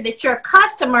make sure that your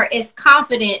customer is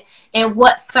confident in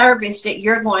what service that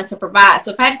you're going to provide?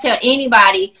 So if I had to tell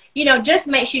anybody, just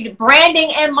make sure the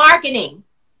branding and marketing.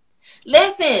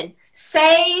 Listen,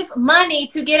 save money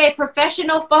to get a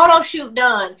professional photo shoot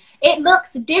done. It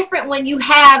looks different when you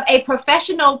have a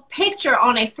professional picture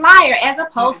on a flyer as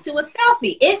opposed to a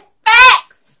selfie. It's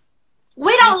facts.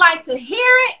 We don't like to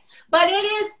hear it, but it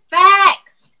is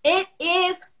facts. It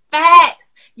is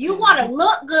facts. You want to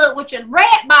look good with your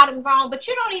red bottoms on, but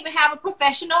you don't even have a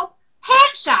professional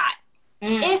headshot.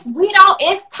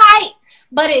 It's tight,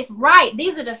 but it's right.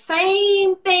 These are the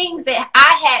same things that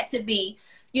I had to be,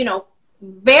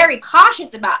 very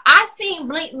cautious about. I seen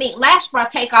Blink Mink Lash Bar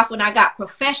take off when I got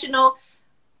professional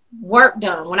work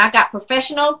done, when I got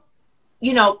professional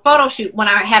photo shoot, when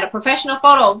I had a professional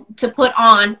photo to put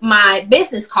on my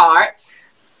business card.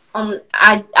 I'm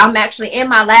actually in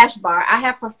my lash bar. I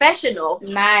have professional.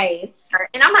 Nice.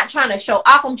 And I'm not trying to show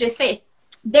off. I'm just saying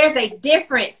there's a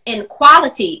difference in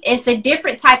quality. It's a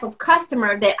different type of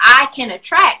customer that I can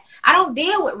attract. I don't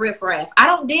deal with riffraff. I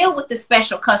don't deal with the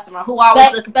special customer who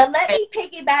always looking. But let me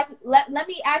piggyback. Let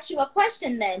me ask you a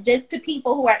question then, just to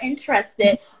people who are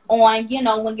interested on,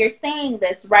 when you're saying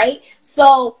this, right?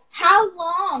 So how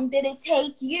long did it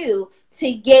take you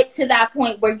to get to that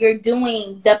point where you're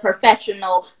doing the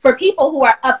professional for people who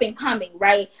are up and coming,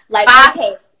 right? Like,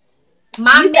 okay.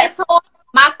 My mentor,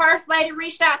 my first lady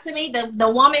reached out to me, the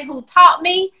woman who taught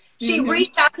me. She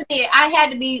reached out to me. I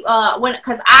had to be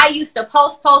because I used to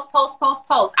post.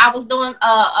 I was doing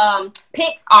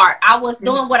Pix art. I was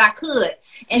doing what I could,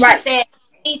 and she said,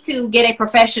 "You need to get a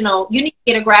professional. You need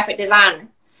to get a graphic designer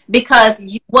because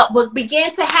what will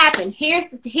begin to happen? Here's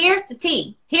the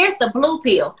tea. Here's the blue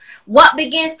pill. What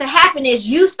begins to happen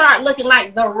is you start looking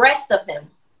like the rest of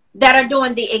them that are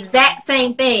doing the exact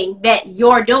same thing that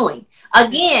you're doing."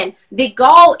 Again, the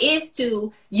goal is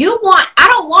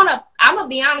I'm going to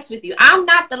be honest with you. I'm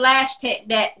not the lash tech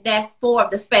that's for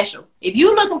the special. If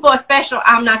you're looking for a special,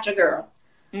 I'm not your girl.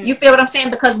 You feel what I'm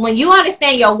saying? Because when you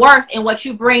understand your worth and what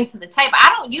you bring to the table,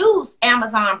 I don't use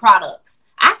Amazon products.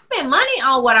 I spend money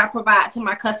on what I provide to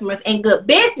my customers. In good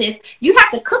business, you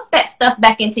have to cook that stuff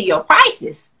back into your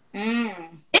prices.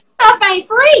 This stuff ain't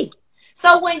free.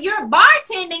 So when you're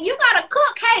bartending, you got to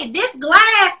cook. Hey, this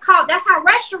glass cost. That's how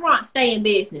restaurants stay in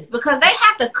business because they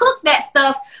have to cook that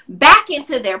stuff back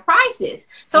into their prices.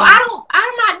 So I'm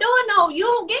not doing you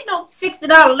don't get no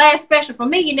 $60 lash special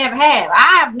from me. You never have.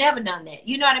 I have never done that.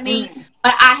 You know what I mean?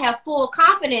 But I have full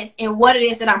confidence in what it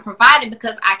is that I'm providing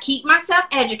because I keep myself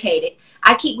educated.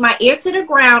 I keep my ear to the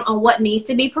ground on what needs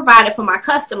to be provided for my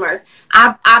customers.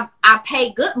 I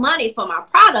pay good money for my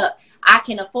product. I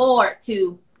can afford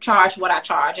to charge what I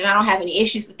charge, and I don't have any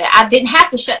issues with that. I didn't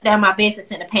have to shut down my business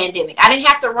in the pandemic. I didn't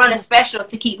have to run a special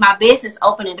to keep my business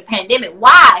open in the pandemic.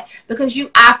 Why? Because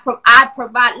I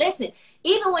provide. Listen,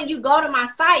 even when you go to my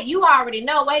site, you already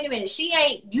know. Wait a minute, she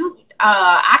ain't you.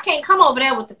 I can't come over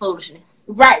there with the foolishness.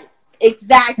 Right.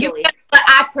 Exactly. But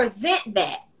I present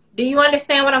that. Do you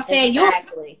understand what I'm saying?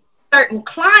 Exactly. You're a certain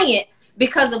client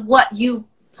because of what you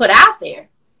put out there.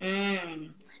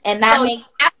 And that makes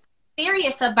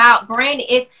serious about branding.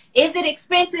 Is it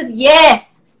expensive?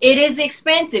 Yes, it is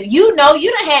expensive. You done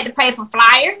had to pay for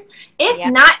flyers. It's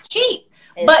not cheap.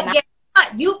 But guess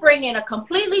what? You bring in a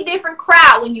completely different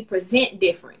crowd when you present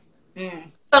different.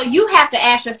 So you have to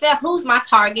ask yourself, who's my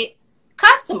target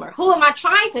customer? Who am I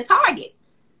trying to target?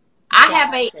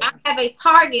 I have a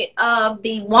target of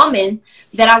the woman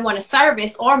that I want to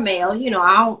service or male. I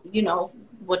don't,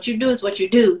 what you do is what you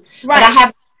do. Right. But I have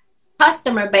a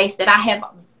customer base that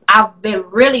I've been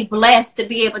really blessed to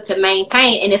be able to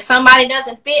maintain. And if somebody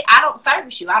doesn't fit, I don't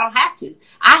service you. I don't have to.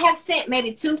 I have sent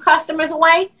maybe 2 customers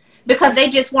away because they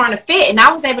just weren't a fit. And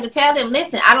I was able to tell them,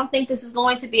 listen, I don't think this is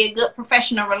going to be a good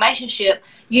professional relationship.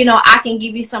 I can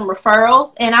give you some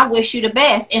referrals and I wish you the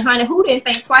best. And honey, who didn't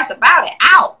think twice about it?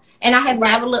 Out. And I have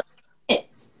never looked at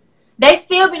it. They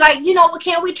still be like, well,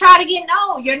 can we try to get?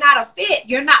 No, you're not a fit.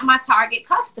 You're not my target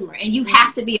customer. And you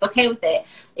have to be okay with that.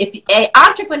 If an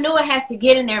entrepreneur has to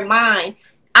get in their mind,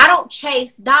 I don't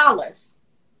chase dollars.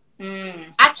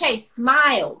 I chase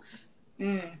smiles.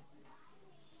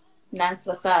 That's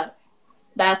what's up.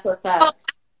 That's what's up.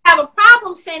 have a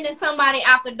problem sending somebody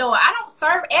out the door. I don't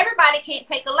serve everybody. Can't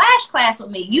take a lash class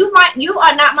with me. You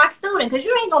are not my student, because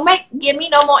you ain't gonna give me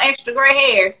no more extra gray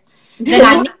hairs than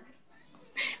I need.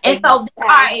 And so there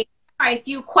are a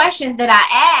few questions that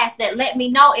I ask that let me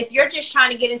know if you're just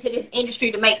trying to get into this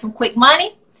industry to make some quick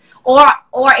money, or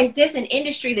is this an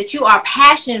industry that you are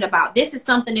passionate about? This is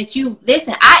something that you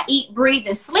listen. I eat, breathe,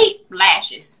 and sleep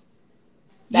lashes.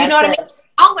 You know what I mean?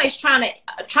 Always trying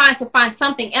to find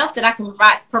something else that I can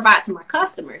provide to my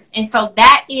customers. And so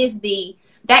that is the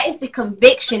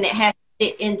conviction that has to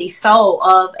sit in the soul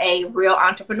of a real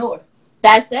entrepreneur.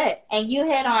 That's it. And you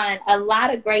hit on a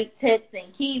lot of great tips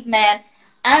and keys, man.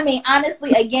 I mean,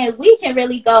 honestly, again, we can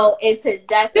really go into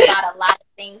depth about a lot of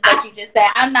things that you just said.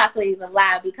 I'm not going to even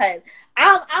lie, because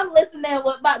I'm listening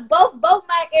with both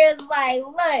my ears like,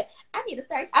 look, I need to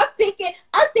start. I'm thinking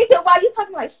while you're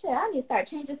talking, like, shit, I need to start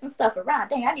changing some stuff around.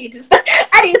 Dang, I need to start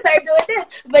doing this.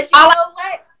 But you know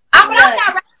what? I'm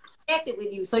not connected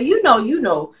with you, so you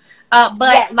know. But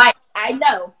yes, like, I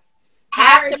know.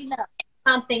 Have to know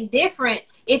something different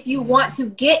if you want to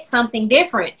get something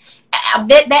different.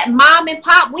 That mom and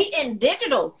pop, we in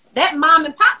digital. That mom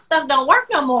and pop stuff don't work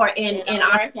no more in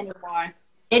our anymore.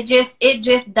 It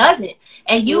just doesn't.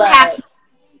 And you have to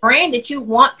brand that you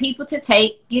want people to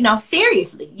take,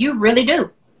 seriously. You really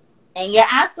do. And you're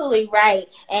absolutely right.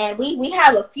 And we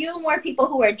have a few more people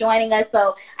who are joining us.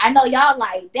 So I know y'all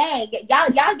like, dang,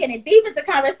 y'all getting deep into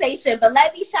conversation. But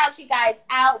let me shout you guys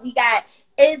out. We got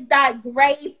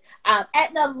Is.Grace,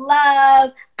 Etna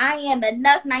Love, I Am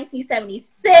Enough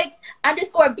 1976,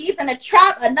 _ Bees in a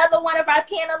Trap, another one of our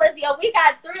panelists. Yo, we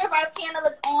got 3 of our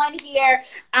panelists on here.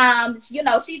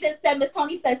 She just said, Miss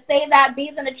Tony said, say that,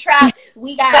 Bees in a Trap.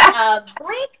 We got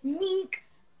Blink Mink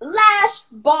Lash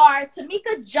Bar,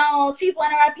 Tameka Jones. She's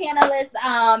one of our panelists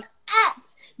at,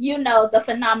 the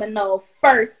phenomenal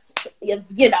first,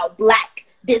 Black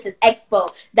Business Expo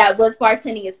that was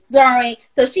Bartending is throwing.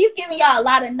 So she's giving y'all a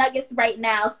lot of nuggets right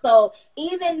now. So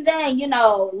even then,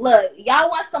 look, y'all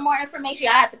want some more information,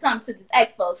 y'all have to come to this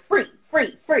expo.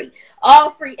 It's free.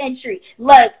 All free entry.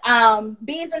 Look,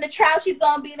 Bees in the Trap, she's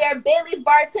gonna be there. Bailey's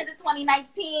Bartender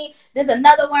 2019. There's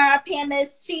another one of our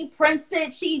panelists. She prints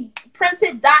it.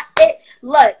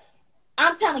 Look,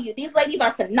 I'm telling you, these ladies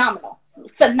are phenomenal.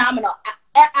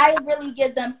 I really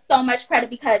give them so much credit,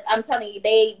 because I'm telling you,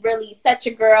 they really set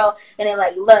your girl, and they're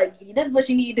like, look, this is what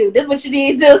you need to do. This is what you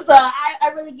need to do. So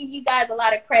I really give you guys a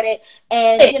lot of credit.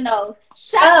 And, takes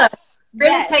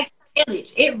a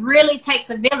village. It really takes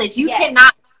a village. You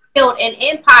cannot build an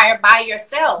empire by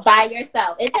yourself.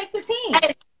 It takes a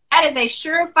team. That is a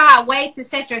surefire way to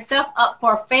set yourself up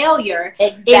for failure.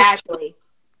 Exactly.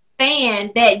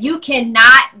 That you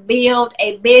cannot build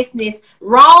a business.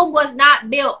 Rome was not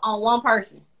built on one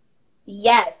person.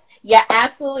 Yes, you're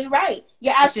absolutely right.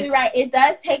 Right. It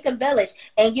does take a village.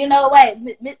 And you know what?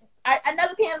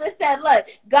 Another panelist said, look,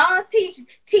 gonna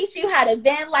teach you how to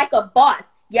vend like a boss.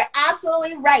 You're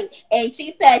absolutely right. And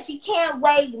she said she can't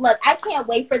wait. Look, I can't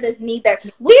wait for this neither.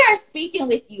 We are speaking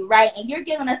with you, right? And you're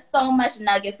giving us so much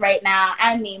nuggets right now.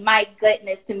 I mean, my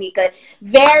goodness, Tameka.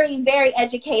 Very, very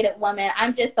educated woman.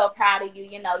 I'm just so proud of you.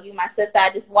 You, my sister, I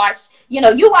just watched,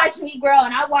 you watch me grow,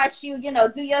 and I watch you,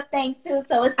 do your thing too.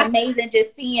 So it's amazing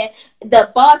just seeing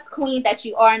the boss queen that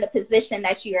you are in the position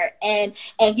that you're in.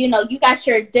 And, you got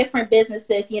your different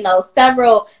businesses,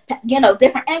 several,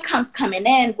 different incomes coming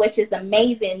in, which is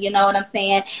amazing. You know what I'm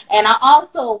saying? And I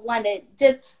also want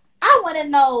to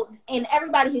know, and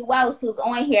everybody who's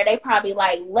on here, they probably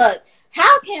like, look,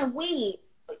 how can we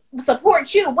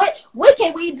support you? What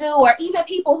can we do? Or even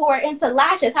people who are into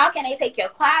lashes, how can they take your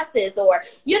classes? Or,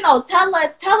 tell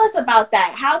us about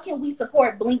that. How can we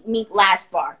support Blink Mink Lash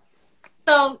Bar?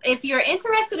 So if you're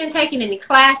interested in taking any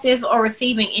classes or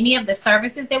receiving any of the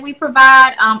services that we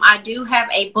provide, I do have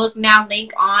a book now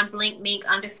link on Blink Mink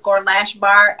 _ Lash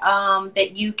Bar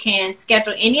that you can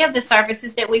schedule any of the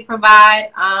services that we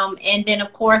provide. And then,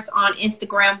 of course, on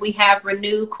Instagram, we have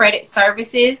Renew Credit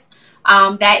Services.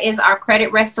 That is our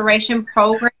credit restoration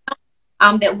program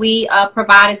that we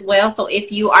provide as well. So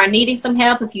if you are needing some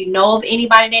help, if you know of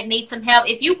anybody that needs some help,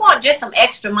 if you want just some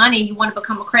extra money, you want to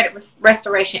become a credit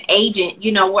restoration agent,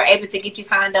 we're able to get you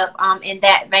signed up in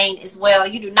that vein as well.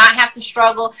 You do not have to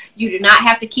struggle. You do not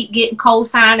have to keep getting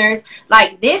co-signers.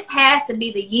 Like, this has to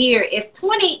be the year. If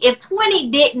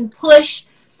 20 didn't push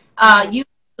you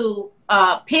to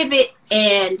pivot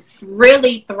and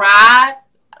really thrive,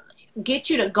 get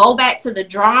you to go back to the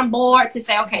drawing board to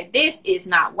say, okay, this is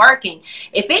not working.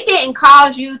 If it didn't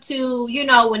cause you to,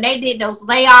 when they did those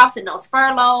layoffs and those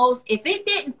furloughs, if it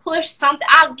didn't push something,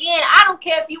 again, I don't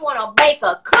care if you want to bake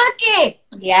a cookie.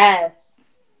 Yes.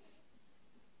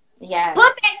 Yeah.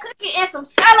 Put that cookie in some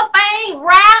cellophane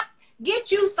wrap.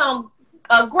 Get you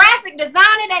a graphic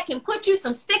designer that can put you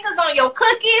some stickers on your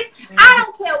cookies. Mm-hmm. I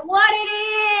don't care what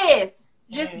it is.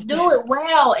 Just do it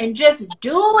well and just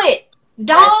do it.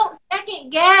 Don't second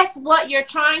guess what you're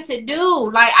trying to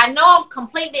do. Like, I know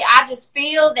I just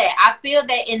feel that. I feel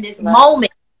that in this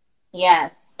moment.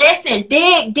 Yes. Listen,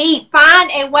 dig deep. Find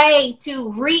a way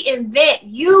to reinvent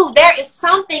you. There is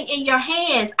something in your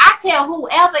hands. I tell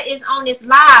whoever is on this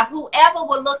live, whoever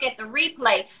will look at the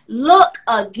replay, look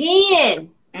again.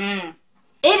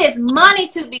 It is money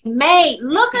to be made.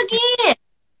 Look again.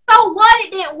 So what?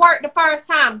 It didn't work the first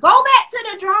time. Go back to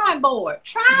the drawing board.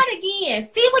 Try it again.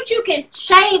 See what you can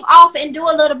shave off and do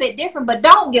a little bit different, but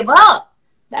don't give up.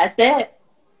 That's it.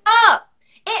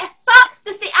 It sucks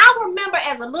to see. I remember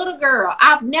as a little girl,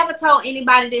 I've never told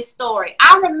anybody this story.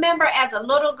 I remember as a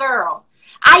little girl,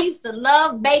 I used to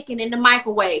love baking in the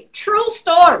microwave. True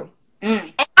story.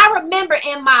 And I remember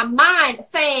in my mind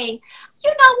saying, you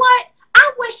know what?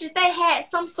 I wish that they had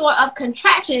some sort of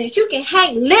contraption that you can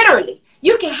hang literally.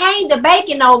 You can hang the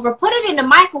bacon over, put it in the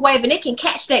microwave, and it can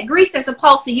catch that grease as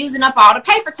opposed to using up all the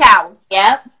paper towels.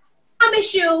 Yep. I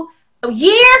promise you,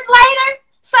 years later,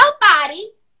 somebody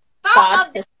thought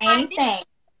of the same thing.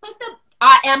 With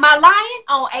am I lying?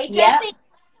 On HSC? Yep.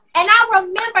 And I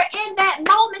remember in that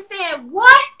moment saying,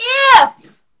 what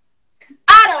if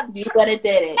you would have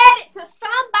did it? Had it to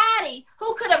somebody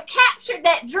who could have captured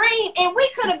that dream, and we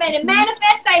could have been in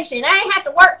manifestation. I ain't have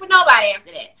to work for nobody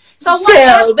after that. So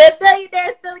the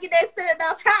billionaires sitting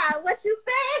up high. What you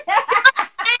saying?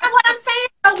 What I'm saying,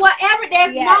 so whatever,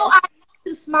 there's no idea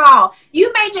too small.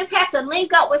 You may just have to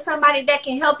link up with somebody that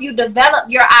can help you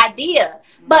develop your idea.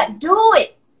 But do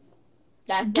it.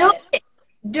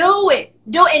 Do it.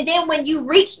 And then when you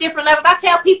reach different levels, I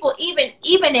tell people,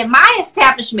 even in my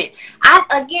establishment,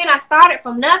 I started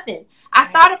from nothing. I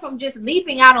started from just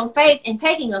leaping out on faith and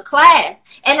taking a class.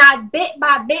 And I bit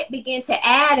by bit began to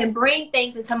add and bring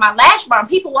things into my lash bar. And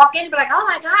people walk in and be like, oh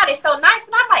my God, it's so nice.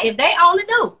 But I'm like, if they only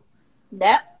knew.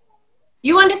 Yep.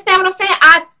 You understand what I'm saying?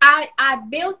 I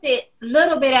built it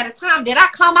little bit at a time. Did I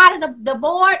come out of the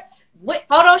board with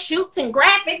photo shoots and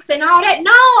graphics and all that?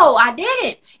 No, I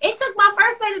didn't. It took my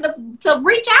first lady to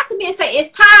reach out to me and say,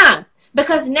 it's time.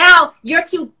 Because now you're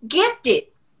too gifted.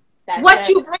 What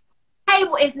you bring to the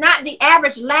table is not the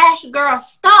average lash girl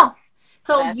stuff.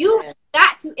 So you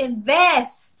got to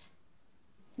invest.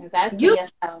 You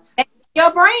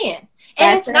your brand.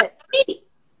 And it's not cheap.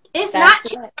 It's not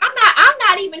cheap. I'm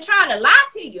not even trying to lie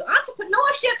to you.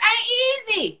 Entrepreneurship ain't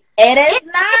easy. It is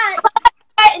not.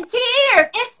 And tears.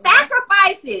 It's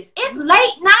sacrifices. It's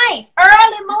late nights,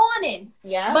 early mornings.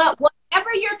 Yeah. But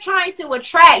whatever you're trying to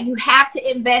attract, you have to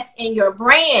invest in your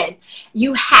brand.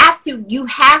 You have to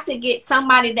get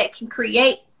somebody that can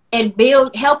create and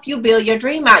help you build your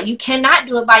dream out. You cannot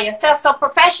do it by yourself. So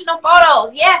professional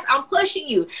photos. Yes, I'm pushing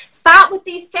you. Stop with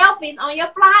these selfies on your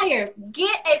flyers.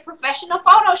 Get a professional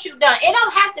photo shoot done. It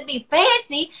don't have to be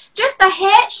fancy. Just a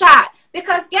headshot.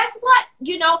 Because guess what?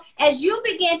 You know, as you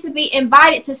begin to be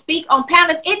invited to speak on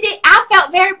panels, I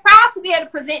felt very proud to be able to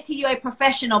present to you a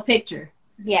professional picture.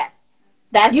 Yes.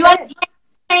 That's you understand?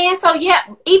 So yeah,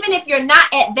 even if you're not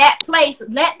at that place,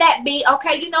 let that be,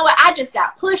 okay, you know what? I just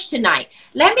got pushed tonight.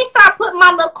 Let me start putting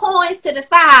my little coins to the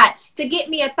side to get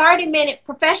me a 30-minute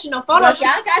professional photo shoot.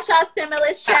 Y'all got y'all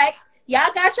stimulus checks.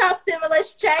 Y'all got y'all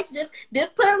stimulus checks. Just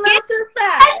put a little to the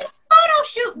side. Photo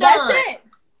shoot done. That's it.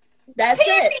 That's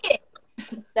it.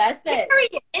 That's it.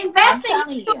 Period. Invest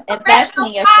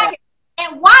in yourself.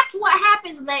 And watch what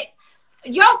happens, Lex.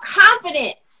 Your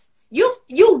confidence. You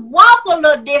walk a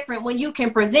little different when you can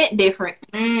present different.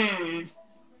 And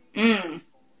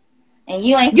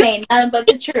you ain't saying nothing but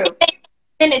the truth.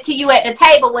 Send it to you at the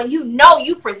table when you know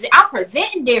I'm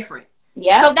presenting different.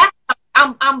 Yeah. So that's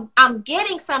I'm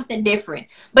getting something different.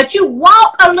 But you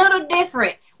walk a little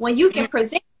different when you can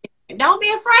present different. Don't be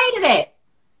afraid of that.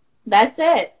 That's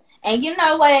it. And you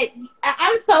know what?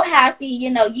 I'm so happy,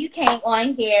 you came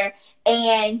on here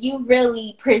and you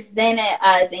really presented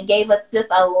us and gave us just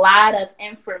a lot of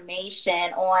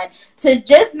information on to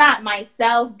just not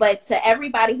myself, but to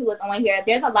everybody who is on here.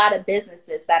 There's a lot of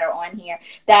businesses that are on here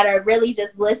that are really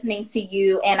just listening to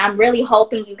you. And I'm really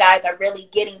hoping you guys are really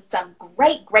getting some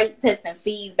great tips and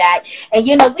feedback. And,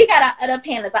 we got our other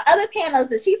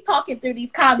panelists, and she's talking through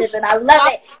these comments, and I love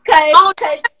it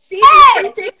because she's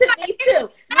preaching to me too.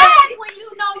 When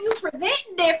you know you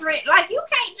presenting different, like you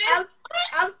can't just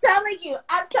I'm telling you,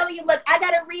 look, I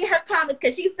gotta read her comments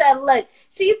because she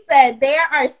said, there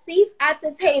are seats at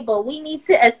the table. We need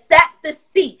to accept the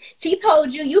seat. She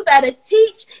told you, you better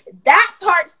teach that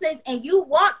part, sis, and you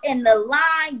walk in the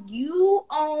line, you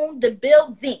own the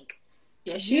building.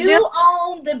 Yes, you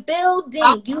own the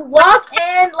building. You walk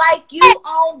in like you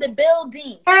own the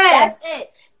building. Yes. That's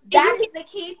it. That is the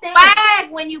key thing. Flag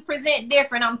when you present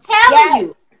different. I'm telling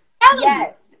you.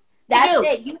 Yes. That's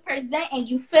it. You present and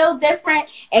you feel different.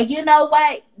 And you know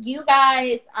what? You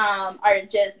guys are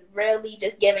just really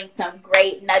just giving some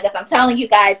great nuggets. I'm telling you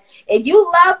guys, if you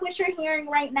love what you're hearing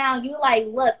right now, you like,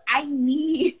 look, I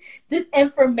need this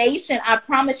information. I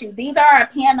promise you, these are our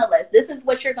panelists. This is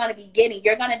what you're going to be getting.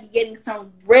 You're going to be getting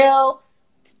some real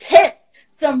tips,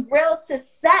 some real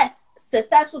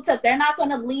successful tips. They're not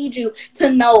going to lead you to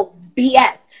no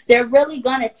BS. They're really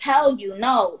going to tell you,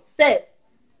 no, sis,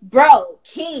 bro,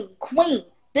 king, queen,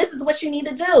 this is what you need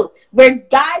to do. We're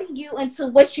guiding you into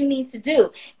what you need to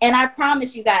do. And I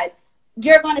promise you guys,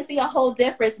 you're going to see a whole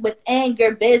difference within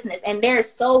your business. And they're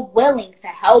so willing to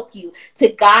help you, to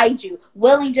guide you,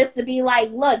 willing just to be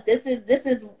like, look, this is,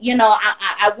 you know,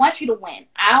 I want you to win.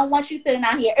 I don't want you sitting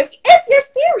out here. If you're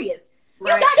serious, you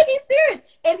got to be serious.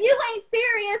 If you ain't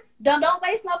serious, don't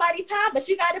waste nobody's time, but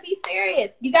you got to be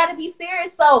serious. You got to be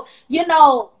serious. So, you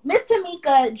know, Miss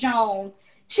Tameka Jones,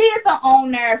 she is the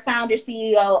owner, founder,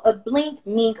 CEO of Blink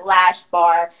Mink Lash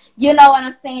Bar. You know what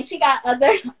I'm saying? She got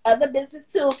other business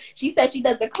too. She said she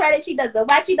does the credit, she does the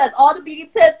wax, she does all the beauty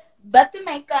tips, but the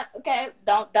makeup. Okay,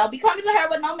 don't be coming to her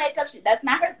with no makeup. That's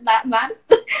not her. Lot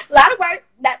of work.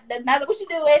 That's not what she's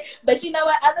doing. But you know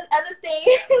what? Other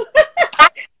things.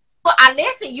 Well,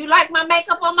 listen, you like my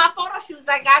makeup on my photo shoots.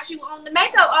 I got you on the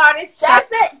makeup artist.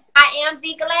 That's it. I am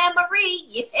the Glam Marie.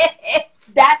 Yes.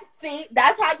 That's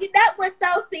how you network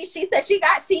though. See, she said she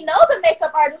knows the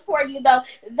makeup artist for you though.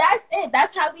 That's it.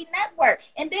 That's how we network.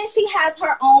 And then she has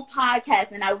her own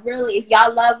podcast. And I really, if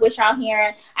y'all love what y'all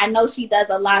hearing, I know she does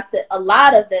a lot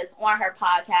of this on her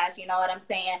podcast. You know what I'm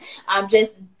saying? I'm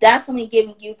just definitely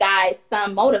giving you guys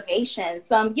some motivation,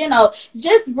 some, you know,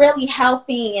 just really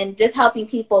helping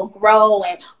people grow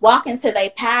and walk into their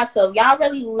path. So if y'all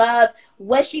really love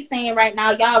what she's saying right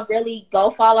now, y'all really go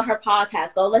follow her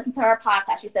podcast. Go listen to her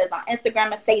podcast. She says on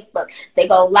Instagram and Facebook. They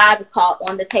go live. It's called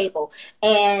On the Table.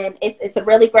 And it's a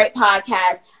really great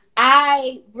podcast.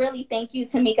 I really thank you,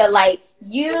 Tameka. Like,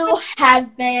 you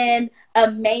have been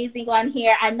amazing on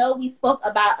here. I know we spoke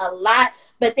about a lot,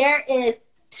 but there is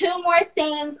 2 more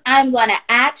things I'm going to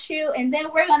ask you. And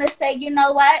then we're going to say, you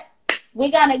know what?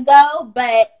 We're going to go,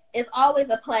 but it's always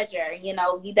a pleasure. You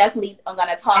know, we definitely are going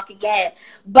to talk again.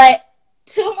 But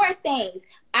 2 more things.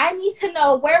 I need to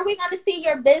know, where are we going to see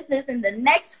your business in the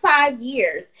next 5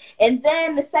 years? And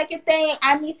then the second thing,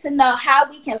 I need to know how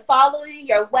we can follow you,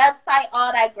 your website,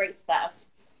 all that great stuff.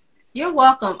 You're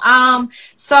welcome.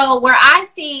 So where I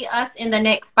see us in the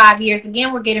next 5 years,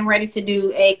 again, we're getting ready to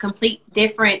do a complete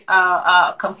different,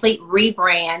 complete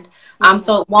rebrand.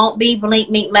 So it won't be Blink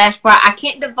Mink Lash Bar. I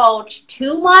can't divulge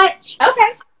too much.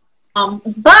 Okay.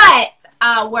 But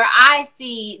where I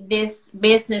see this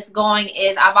business going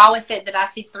is, I've always said that I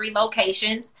see 3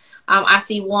 locations. I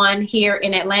see one here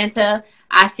in Atlanta.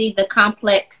 I see the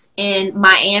complex in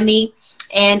Miami,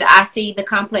 and I see the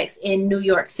complex in New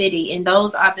York City. And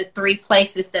those are the 3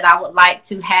 places that I would like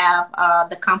to have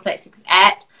the complexes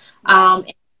at.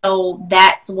 So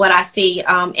that's what I see.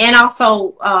 And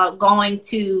also going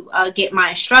to get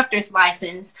my instructor's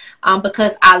license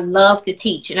because I love to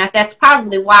teach. And that's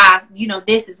probably why, you know,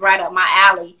 this is right up my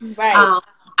alley. Right.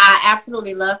 I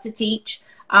absolutely love to teach.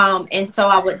 And so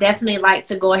I would definitely like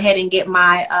to go ahead and get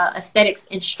my aesthetics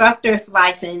instructor's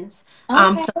license.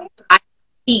 Okay. So I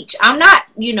teach. I'm not,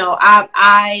 you know,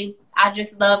 I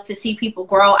just love to see people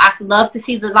grow. I love to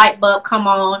see the light bulb come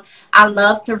on. I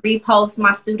love to repost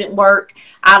my student work.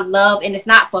 And it's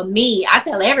not for me. I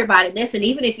tell everybody, listen,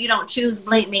 even if you don't choose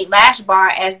Blink Mink Lash Bar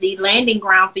as the landing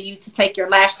ground for you to take your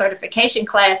lash certification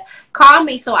class, call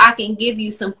me so I can give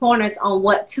you some pointers on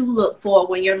what to look for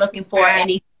when you're looking for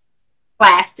any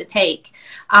class to take.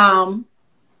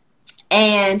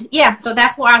 And yeah, so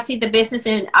that's where I see the business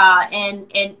in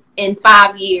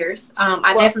 5 years.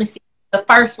 I definitely see the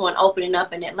first one opening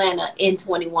up in Atlanta in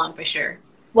 21 for sure.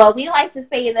 Well, we like to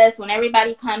say this when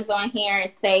everybody comes on here and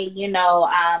say, you know,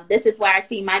 this is where I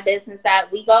see my business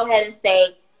at. We go ahead and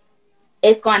say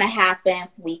it's going to happen.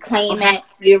 We claim it.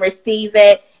 We receive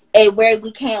it. And where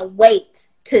we can't wait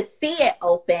to see it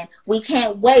open. We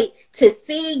can't wait to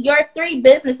see your 3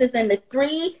 businesses in the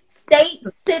 3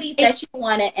 cities that you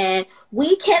want it in.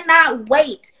 We cannot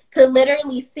wait to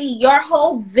literally see your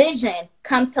whole vision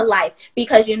come to life,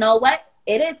 because you know what?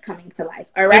 it is coming to life.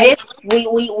 All right.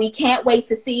 We can't wait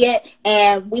to see it.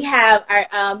 And we have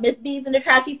our Miss B's in the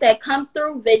trap. She said, come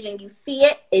through vision. You see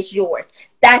it, it's yours.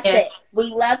 That's it. We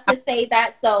love to say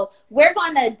that. So we're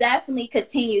going to definitely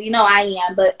continue. You know, I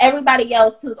am, but everybody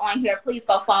else who's on here, please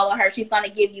go follow her. She's going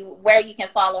to give you where you can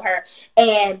follow her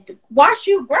and watch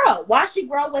you grow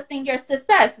within your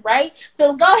success. Right.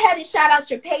 So go ahead and shout out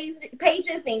your pages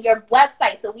and your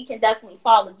website so we can definitely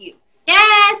follow you.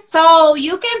 Yes, so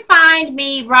you can find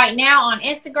me right now on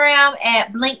Instagram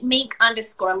at Blink Mink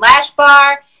 _Lash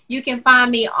Bar. You can find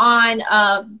me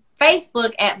on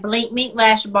Facebook at Blink Mink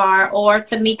Lash Bar or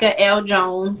Tameka L.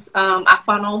 Jones. I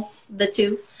funnel the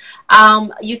two.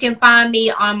 You can find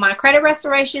me on my credit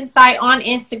restoration site on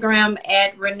Instagram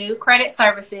at Renew Credit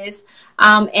Services.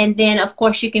 And then, of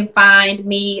course, you can find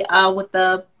me with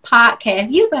the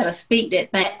podcast. You better speak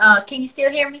that thing. Can you still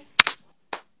hear me?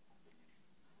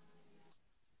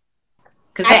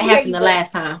 Because that happened the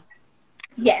last time.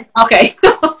 Yes. Okay.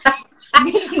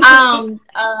 On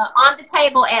the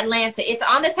Table Atlanta. It's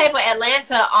On the Table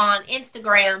Atlanta on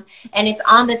Instagram, and it's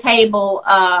On the Table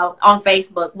on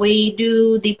Facebook. We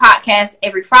do the podcast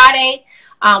every Friday.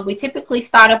 We typically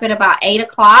start up at about 8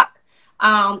 o'clock.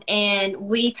 And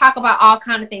we talk about all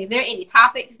kinds of things. If there are any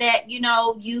topics that, you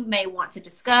know, you may want to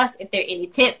discuss, if there are any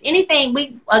tips,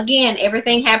 anything, again,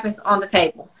 everything happens on the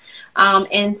table.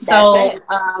 And so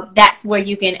that's where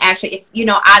you can actually, if you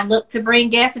know, I look to bring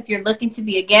guests. If you're looking to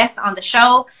be a guest on the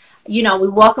show, you know, we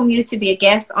welcome you to be a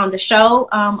guest on the show.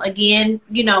 Again,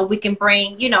 you know, we can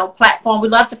bring, you know, platform. We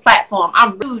love to platform.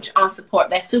 I'm huge on support.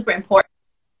 That's super important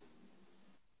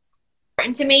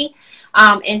to me.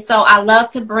 And so I love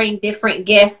to bring different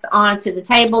guests onto the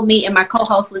table. Me and my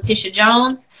co-host Letitia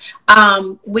Jones.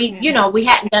 You know, we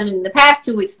hadn't done it in the past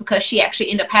 2 weeks because she actually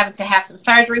ended up having to have some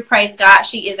surgery. Praise God,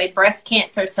 she is a breast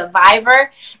cancer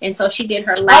survivor, and so she did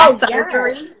her last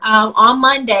surgery on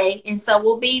Monday. And so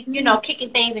we'll be, you know,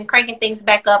 kicking things and cranking things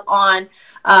back up on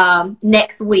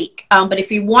next week. But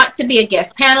if you want to be a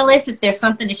guest panelist, if there's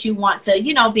something that you want to,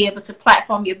 you know, be able to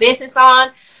platform your business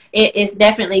on, it is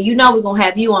definitely, you know, we're gonna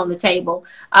have you on the table.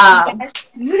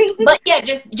 But yeah,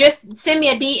 just send me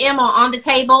a DM on the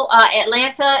Table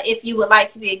Atlanta if you would like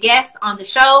to be a guest on the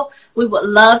show. We would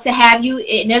love to have you.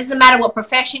 It doesn't matter what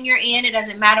profession you're in. It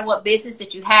doesn't matter what business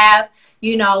that you have.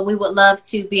 You know, we would love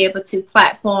to be able to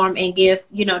platform and give,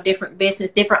 you know, different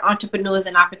entrepreneurs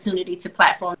an opportunity to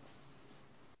platform.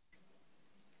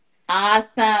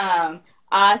 Awesome.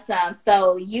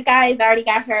 So you guys already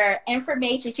got her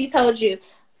information. She told you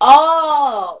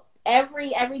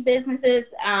every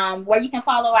businesses where you can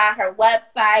follow at her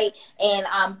website, and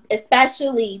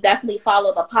especially definitely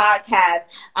follow the podcast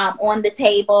On the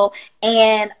Table.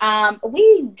 And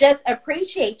we just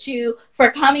appreciate you for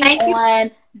coming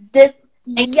on this.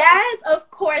 Yes,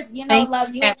 of course, you know,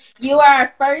 love you. You are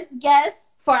our first guest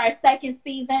for our second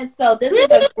season, so this is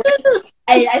a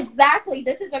great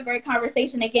this is a great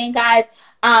conversation. Again, guys,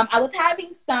 I was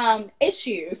having some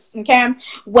issues, okay,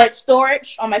 with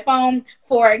storage on my phone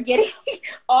for getting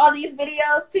all these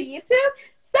videos to YouTube.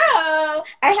 So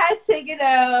I had to, you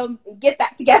know, get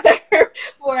that together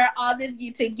for all this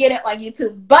to get it on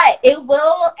YouTube. But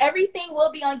everything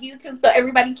will be on YouTube, so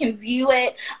everybody can view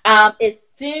it as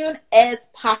soon as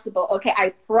possible. Okay, I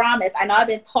promise. I know I've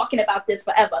been talking about this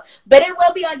forever, but it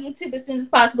will be on YouTube as soon as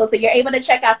possible. So you're able to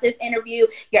check out this interview.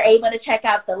 You're able to check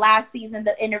out the last season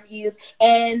of interviews,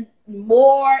 and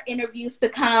more interviews to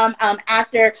come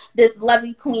after this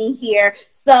lovely queen here.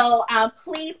 So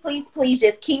please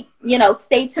just keep, you know,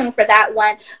 stay tuned for that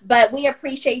one. But we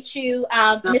appreciate you,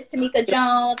 Miss Tameka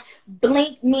Jones,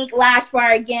 Blink Mink Lash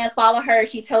Bar. Again, follow her.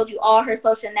 She told you all her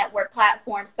social network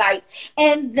platform sites.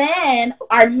 And then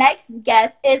our next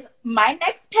guest is my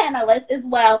next panelist as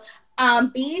well.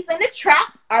 Bees in the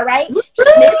Trap, all right? Miss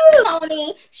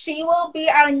Tony, she will be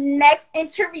our next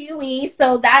interviewee.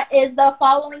 So that is the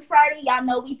following Friday. Y'all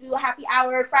know we do happy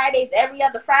hour Fridays every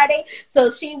other Friday. So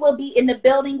she will be in the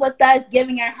building with us,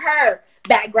 giving her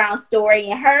background story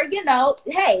and her, you know,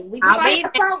 hey, we might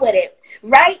have fun with it,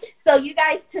 right? So you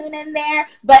guys tune in there.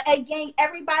 But again,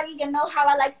 everybody, you know how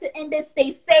I like to end it. Stay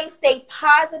safe, stay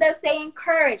positive, stay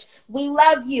encouraged. We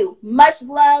love you. Much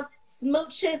love.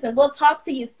 Smooches, and we'll talk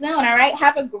to you soon. All right,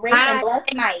 have a great and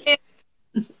blessed night.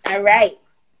 All right.